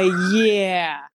 Yeah.